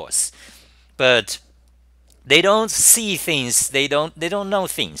more worse. But they don't see things. They don't know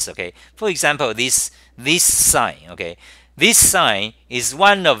things. Okay. For example, this sign. Okay, this sign is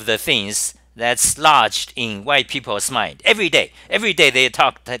one of the things that's lodged in white people's mind every day. Every day they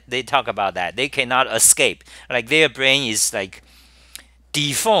talk about that. They cannot escape. Like their brain is like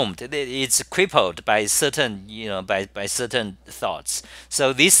deformed. It's crippled by certain by certain thoughts.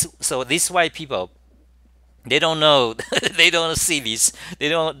 So these white people, they don't know. They don't see this. They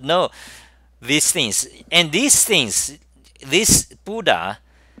don't know these things. And these things, this Buddha,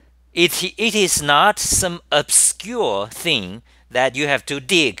 it is not some obscure thing that you have to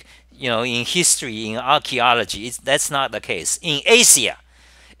dig, in history, in archaeology. That's not the case. In Asia,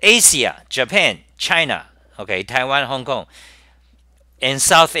 Japan, China, okay, Taiwan, Hong Kong, and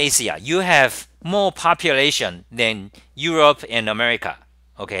South Asia, you have more population than Europe and America.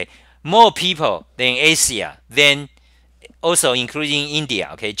 Okay, more people than Asia, then also including India.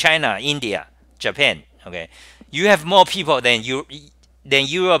 Okay, China, India, Japan. Okay, you have more people than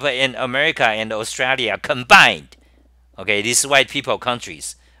Europe and America and Australia combined. Okay, these white people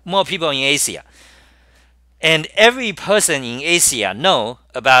countries, more people in Asia, and every person in Asia know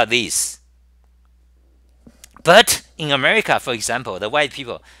about this. But in America, for example, the white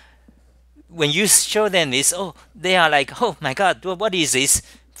people, when you show them this, oh, they are like, oh my God, what is this?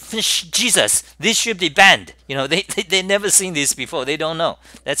 Jesus, this should be banned. They never seen this before. They don't know.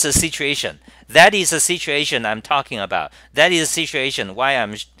 That's a situation. That is a situation I'm talking about. That is a situation why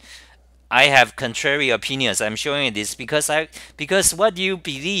I have contrary opinions. I'm showing this because what you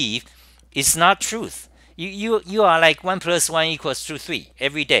believe is not truth. You are like 1 + 1 = 3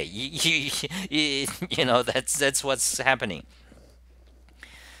 every day. That's what's happening.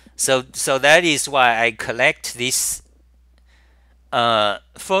 So that is why I collect these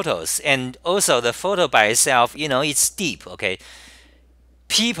photos, and also the photo by itself. It's deep. Okay,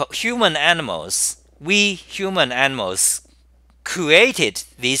 we human animals created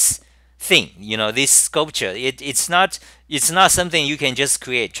this thing. This sculpture. It's not something you can just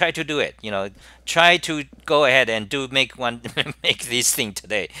create. Try to do it. Try to go ahead and make one make this thing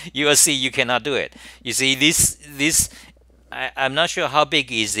today. You will see you cannot do it. You see this. I'm not sure how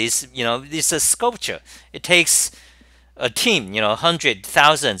big is this. This is a sculpture. It takes a team, hundred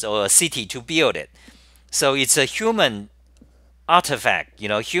thousands or a city to build it. So it's a human artifact.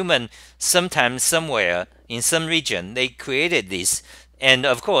 Human, sometimes somewhere in some region they created this. And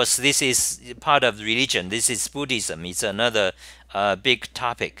of course, this is part of religion. This is Buddhism. It's another big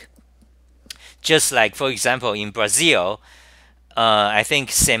topic. Just like, for example, in Brazil, I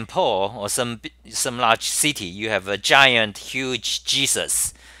think St. Paul or some large city, you have a giant, huge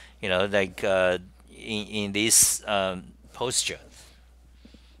Jesus, like in this posture.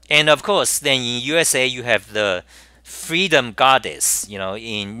 And of course, then in USA, you have the Freedom Goddess,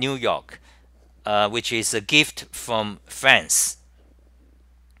 in New York, which is a gift from France.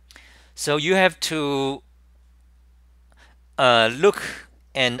 So you have to look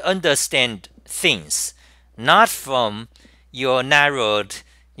and understand things, not from your narrowed,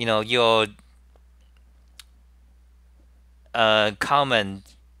 your common,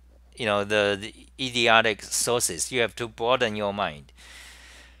 the idiotic sources. You have to broaden your mind.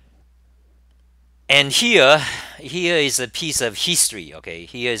 And here is a piece of history. Okay,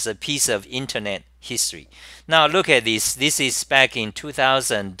 here is a piece of internet history. Now look at this. This is back in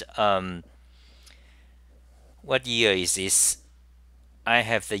 2000. What year is this? I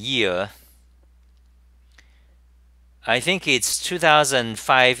have the year. I think it's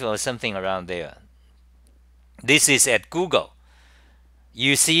 2005 or something around there. This is at Google.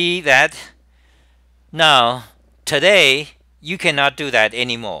 You see that? Now, today, you cannot do that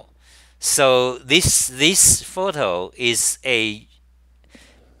anymore. So this photo is it's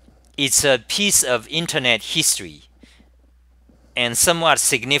a piece of internet history and somewhat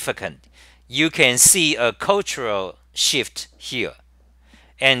significant. You can see a cultural shift here.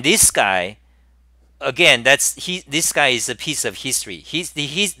 And this guy, again, this guy is a piece of history.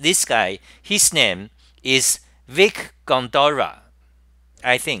 This guy, his name is Vic Gondora,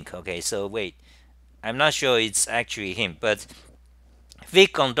 I think. Okay, so wait, I'm not sure it's actually him, but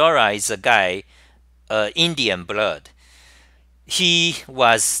Vic Gondora is a guy, Indian blood. He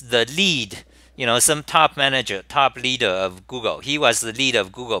was the lead, some top manager, top leader of Google. He was the lead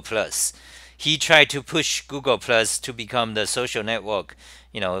of Google Plus. He tried to push Google Plus to become the social network,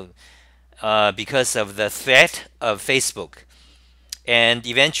 because of the threat of Facebook. And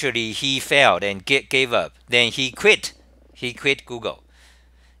eventually he failed and gave up. Then he quit. He quit Google.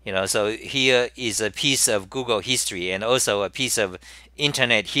 So here is a piece of Google history and also a piece of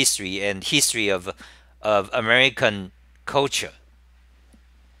internet history and history of American culture.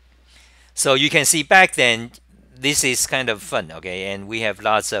 So you can see back then, this is kind of fun, okay? And we have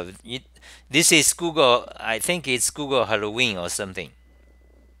lots of this is Google. I think it's Google Halloween or something,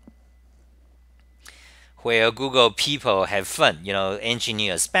 where Google people have fun,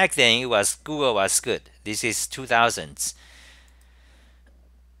 engineers. Back then, Google was good. This is 2000s.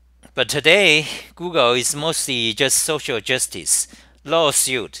 But today, Google is mostly just social justice,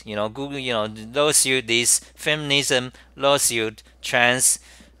 lawsuit. Google, lawsuit is feminism, lawsuit, trans,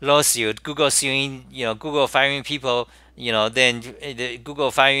 lawsuit. Google suing, Google firing people. Then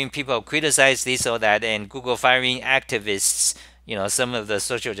Google firing people criticize this or that, and Google firing activists. Some of the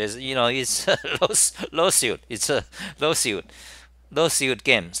social justice. It's a lawsuit. It's a lawsuit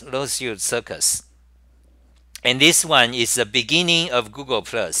games, lawsuit circus. And this one is the beginning of Google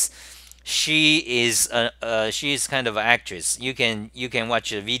Plus. She is kind of an actress. You can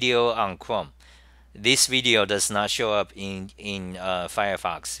watch a video on Chrome. This video does not show up in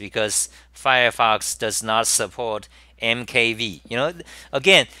Firefox because Firefox does not support MKV.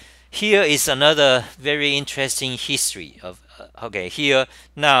 Again, here is another very interesting history of. Okay, here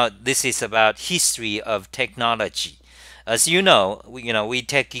now this is about history of technology. As you know, we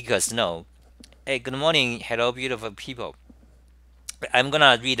tech geekers know. Hey, good morning. Hello, beautiful people. I'm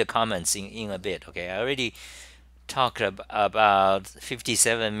gonna read the comments in a bit. Okay, I already talked about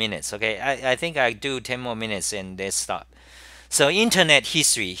 57 minutes. Okay, I think I do 10 more minutes and then stop. So internet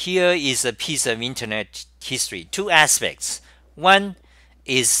history. Here is a piece of internet history. Two aspects. One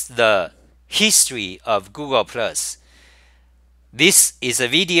is the history of Google Plus. This is a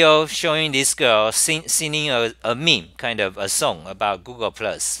video showing this girl singing a meme, kind of a song about Google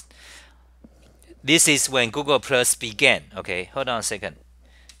Plus. This is when Google Plus began. Okay, hold on a second.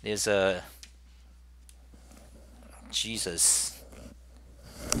 There's a Jesus.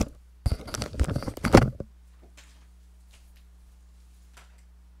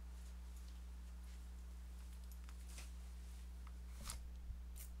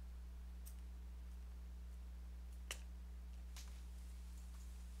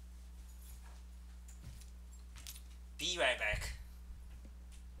 Be right back.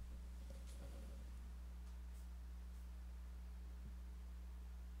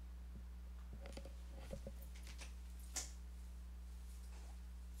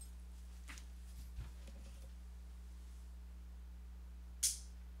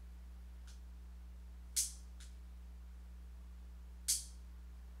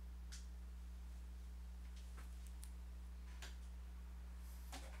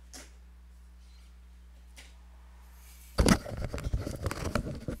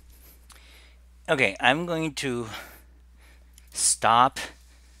 Okay, I'm going to stop.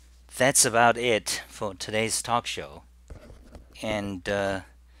 That's about it for today's talk show. And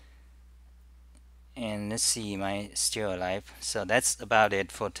let's see, am I still alive? So that's about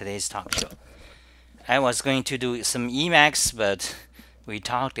it for today's talk show. I was going to do some Emacs, but we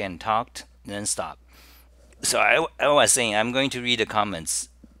talked and talked, then stopped. So I was saying I'm going to read the comments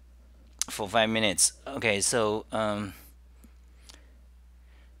for 5 minutes. Okay, so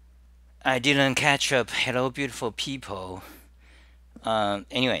I didn't catch up. Hello, beautiful people.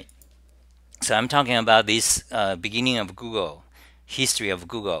 Anyway, so I'm talking about this beginning of Google. history of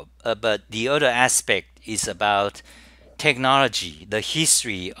Google. But the other aspect is about technology, the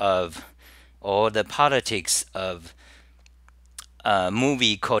history of or the politics of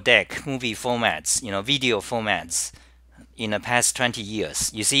movie codec, movie formats, video formats in the past 20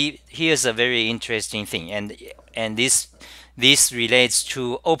 years. You see, here's a very interesting thing, and this relates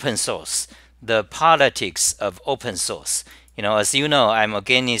to open source, the politics of open source. As you know, I'm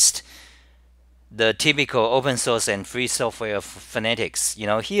against the typical open source and free software phonetics.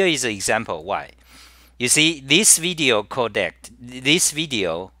 Here is an example why. You see, this video codec, this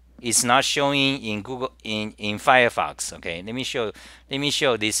video is not showing in Google in Firefox. Okay, let me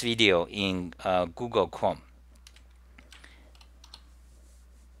show this video in Google Chrome.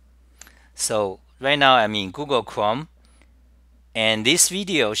 So right now I'm in Google Chrome, and this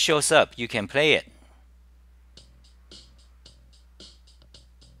video shows up. You can play it.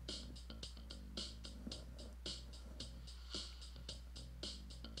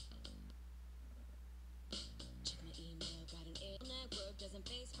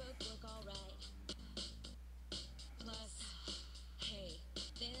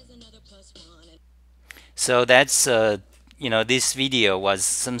 So that's this video was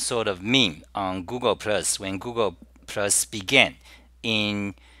some sort of meme on Google Plus when Google Plus began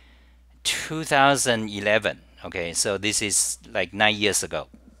in 2011. Okay, so this is like 9 years ago.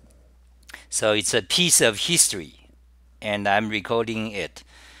 So it's a piece of history, and I'm recording it.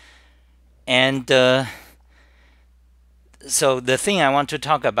 And so the thing I want to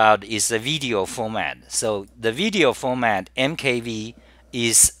talk about is the video format. So the video format, MKV,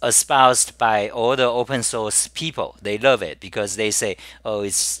 is espoused by all the open source people. They love it because they say, oh,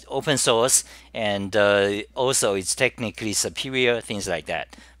 it's open source, and also it's technically superior, things like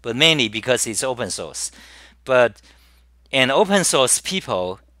that. But mainly because it's open source. And open source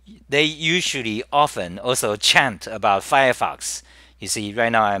people, they usually often also chant about Firefox. You see, right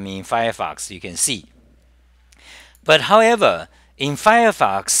now I'm in Firefox, you can see. But however, in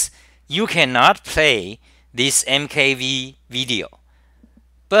Firefox, you cannot play this MKV video,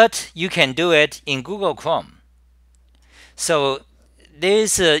 but you can do it in Google Chrome. So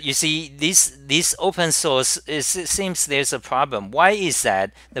there's you see, this open source, it seems there's a problem. Why is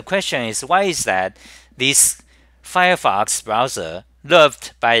that? The question is, why is that this Firefox browser,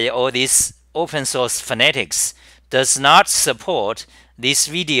 loved by all these open source fanatics, does not support this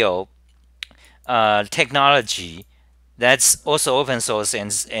video technology that's also open source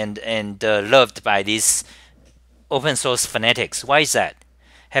and loved by these open source fanatics? Why is that?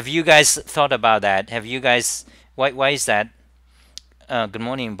 Have you guys thought about that? Have you guys, why is that? Good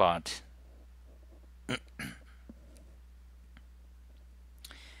morning, Bart.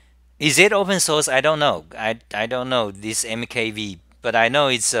 Is it open source? I don't know. I don't know this MKV, but I know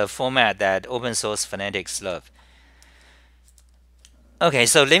it's a format that open source fanatics love. Okay,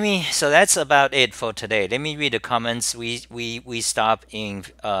 so that's about it for today. Let me read the comments. We stop in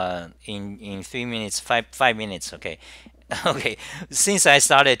 3 minutes, 5 minutes. Okay. Okay, since I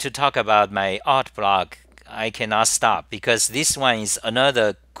started to talk about my art blog, I cannot stop because this one is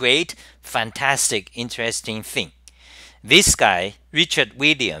another great, fantastic, interesting thing. This guy, Richard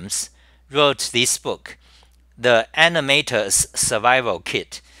Williams, wrote this book, The Animator's Survival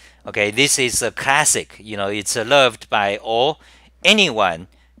Kit. Okay, this is a classic. It's loved by anyone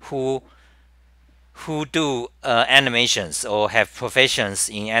who do animations or have professions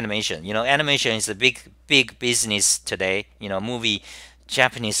in animation. Animation is a big business today.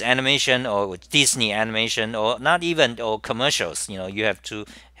 Japanese animation or Disney animation, or not even, or commercials. You have to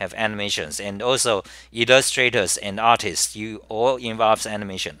have animations, and also illustrators and artists. You all involves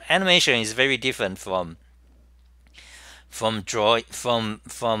animation. Animation is very different from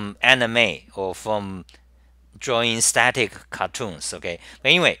anime or from drawing static cartoons. Okay, but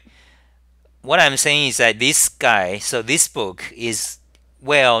anyway, what I'm saying is that this guy, so this book is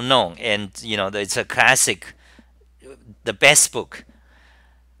well known, and it's a classic, the best book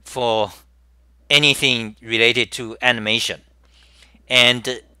for anything related to animation.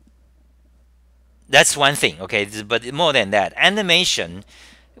 And that's one thing. Okay, but more than that, animation,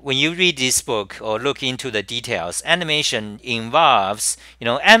 when you read this book or look into the details, animation involves,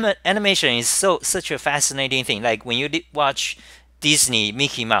 animation is such a fascinating thing. Like when you watch Disney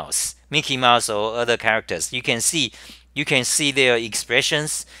Mickey Mouse or other characters, you can see their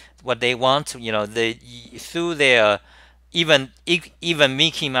expressions, what they want. Through their, even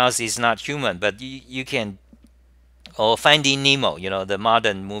Mickey Mouse is not human, but you can, or Finding Nemo, the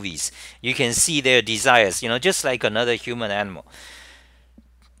modern movies, you can see their desires, just like another human animal.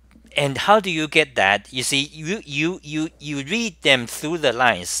 And how do you get that? You see, you read them through the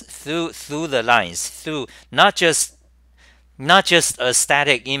lines, through not just not just a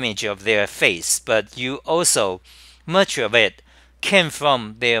static image of their face, but you also, much of it came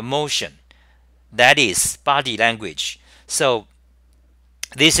from their motion. That is body language. So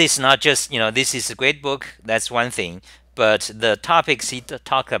this is not just, this is a great book, that's one thing, but the topics he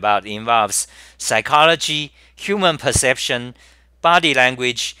talk about involves psychology, human perception, body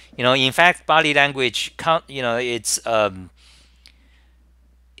language. In fact, body language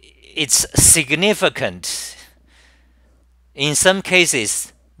it's significant. In some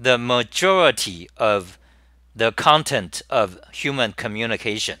cases, the majority of the content of human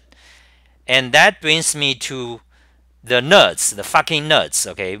communication. And that brings me to the nerds, the fucking nerds.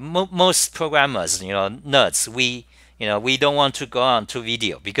 Okay, most programmers, nerds. We don't want to go on to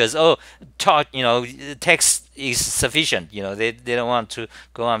video because talk, text is sufficient. They don't want to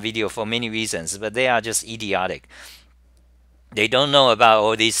go on video for many reasons, but they are just idiotic. They don't know about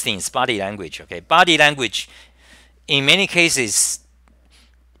all these things. Body language. Okay, body language. In many cases,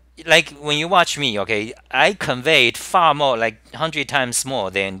 like when you watch me, okay, I conveyed far more, like 100 times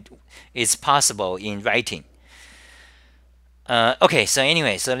more than is possible in writing. Okay, so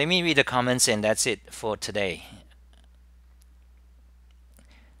anyway, so let me read the comments and that's it for today.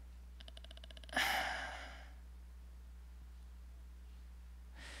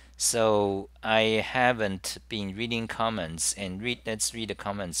 So I haven't been reading comments and let's read the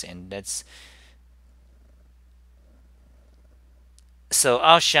comments and let's. So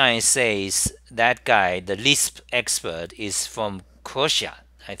Outshine says that guy, the Lisp expert, is from Croatia.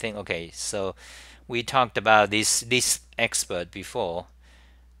 I think, okay, so we talked about this Lisp expert before,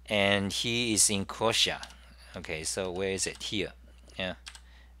 and he is in Croatia. Okay, so where is it? Here. Yeah,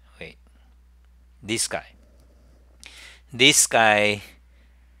 wait. This guy,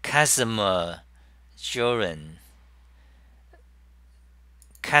 Casimir Jorin.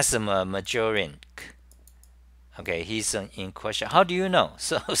 Casimir Majorink. Okay, he's in Croatia. How do you know?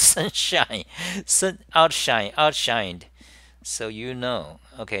 So sunshine, outshined. So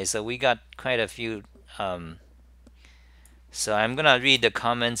Okay, so we got quite a few. So I'm gonna read the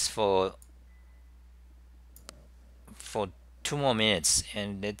comments for 2 more minutes,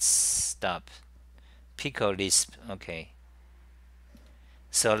 and let's stop. Pico Lisp. Okay.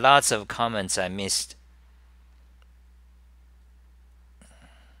 So lots of comments I missed.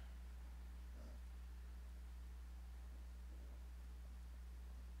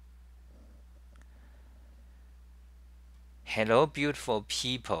 Hello, beautiful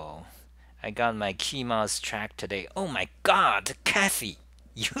people. I got my key mouse track today. Oh my God, Kathy,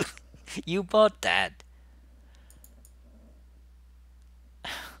 you you bought that.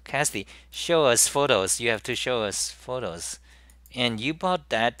 Kathy, show us photos. You have to show us photos. And you bought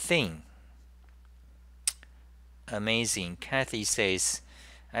that thing. Amazing. Kathy says,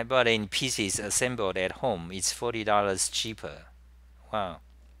 I bought it in pieces assembled at home. It's $40 cheaper. Wow.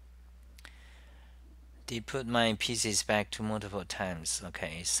 Did put my pieces back to multiple times.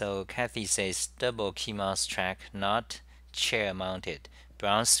 Okay, so Kathy says double key mouse track, not chair mounted.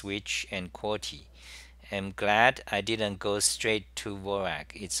 Brown switch and QWERTY. I'm glad I didn't go straight to Vorak.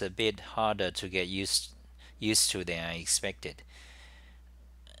 It's a bit harder to get used to than I expected.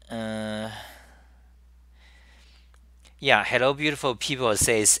 Yeah, hello beautiful people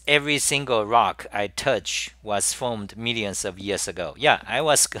says every single rock I touch was formed millions of years ago. Yeah, I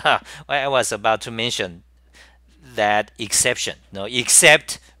was about to mention that exception. No,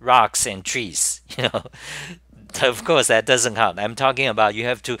 except rocks and trees. Of course that doesn't count. I'm talking about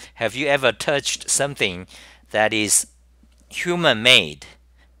have you ever touched something that is human made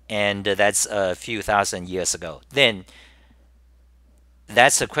and that's a few thousand years ago? Then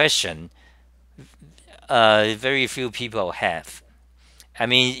that's a question very few people have. I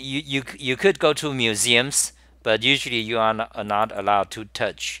mean, you could go to museums, but usually you are not allowed to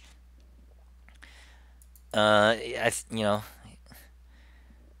touch.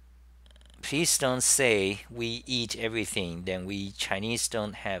 Please don't say we eat everything, then we Chinese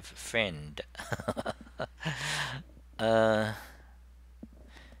don't have friend. Buying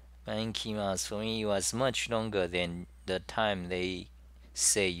key mouse for me was much longer than the time they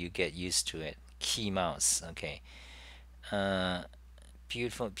say you get used to it. Key mouse, okay.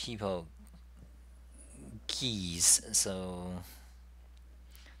 Beautiful people, keys. So,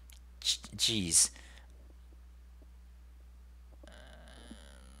 geez.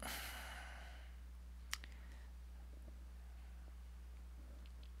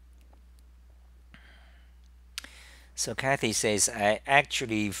 So Kathy says, I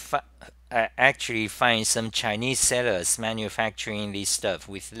actually find some Chinese sellers manufacturing this stuff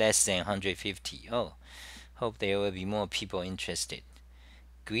with less than 150. Oh, hope there will be more people interested.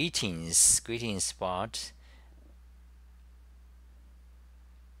 Greetings, Spot.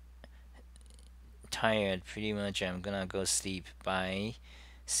 tired. Pretty much, I'm gonna go sleep. Bye.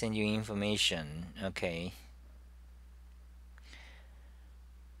 Send you information. Okay.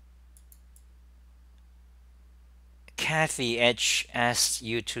 Kathy H asked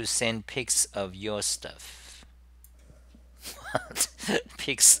you to send pics of your stuff.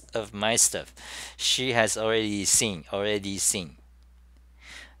 Pics of my stuff. She has already seen. Already seen.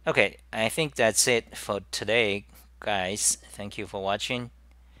 Okay, I think that's it for today, guys. Thank you for watching,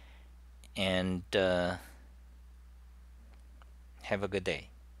 and have a good day.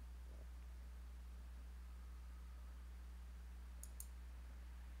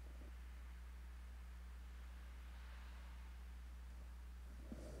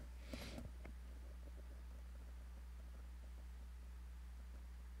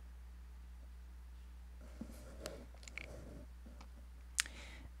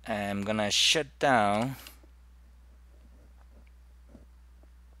 I'm gonna shut down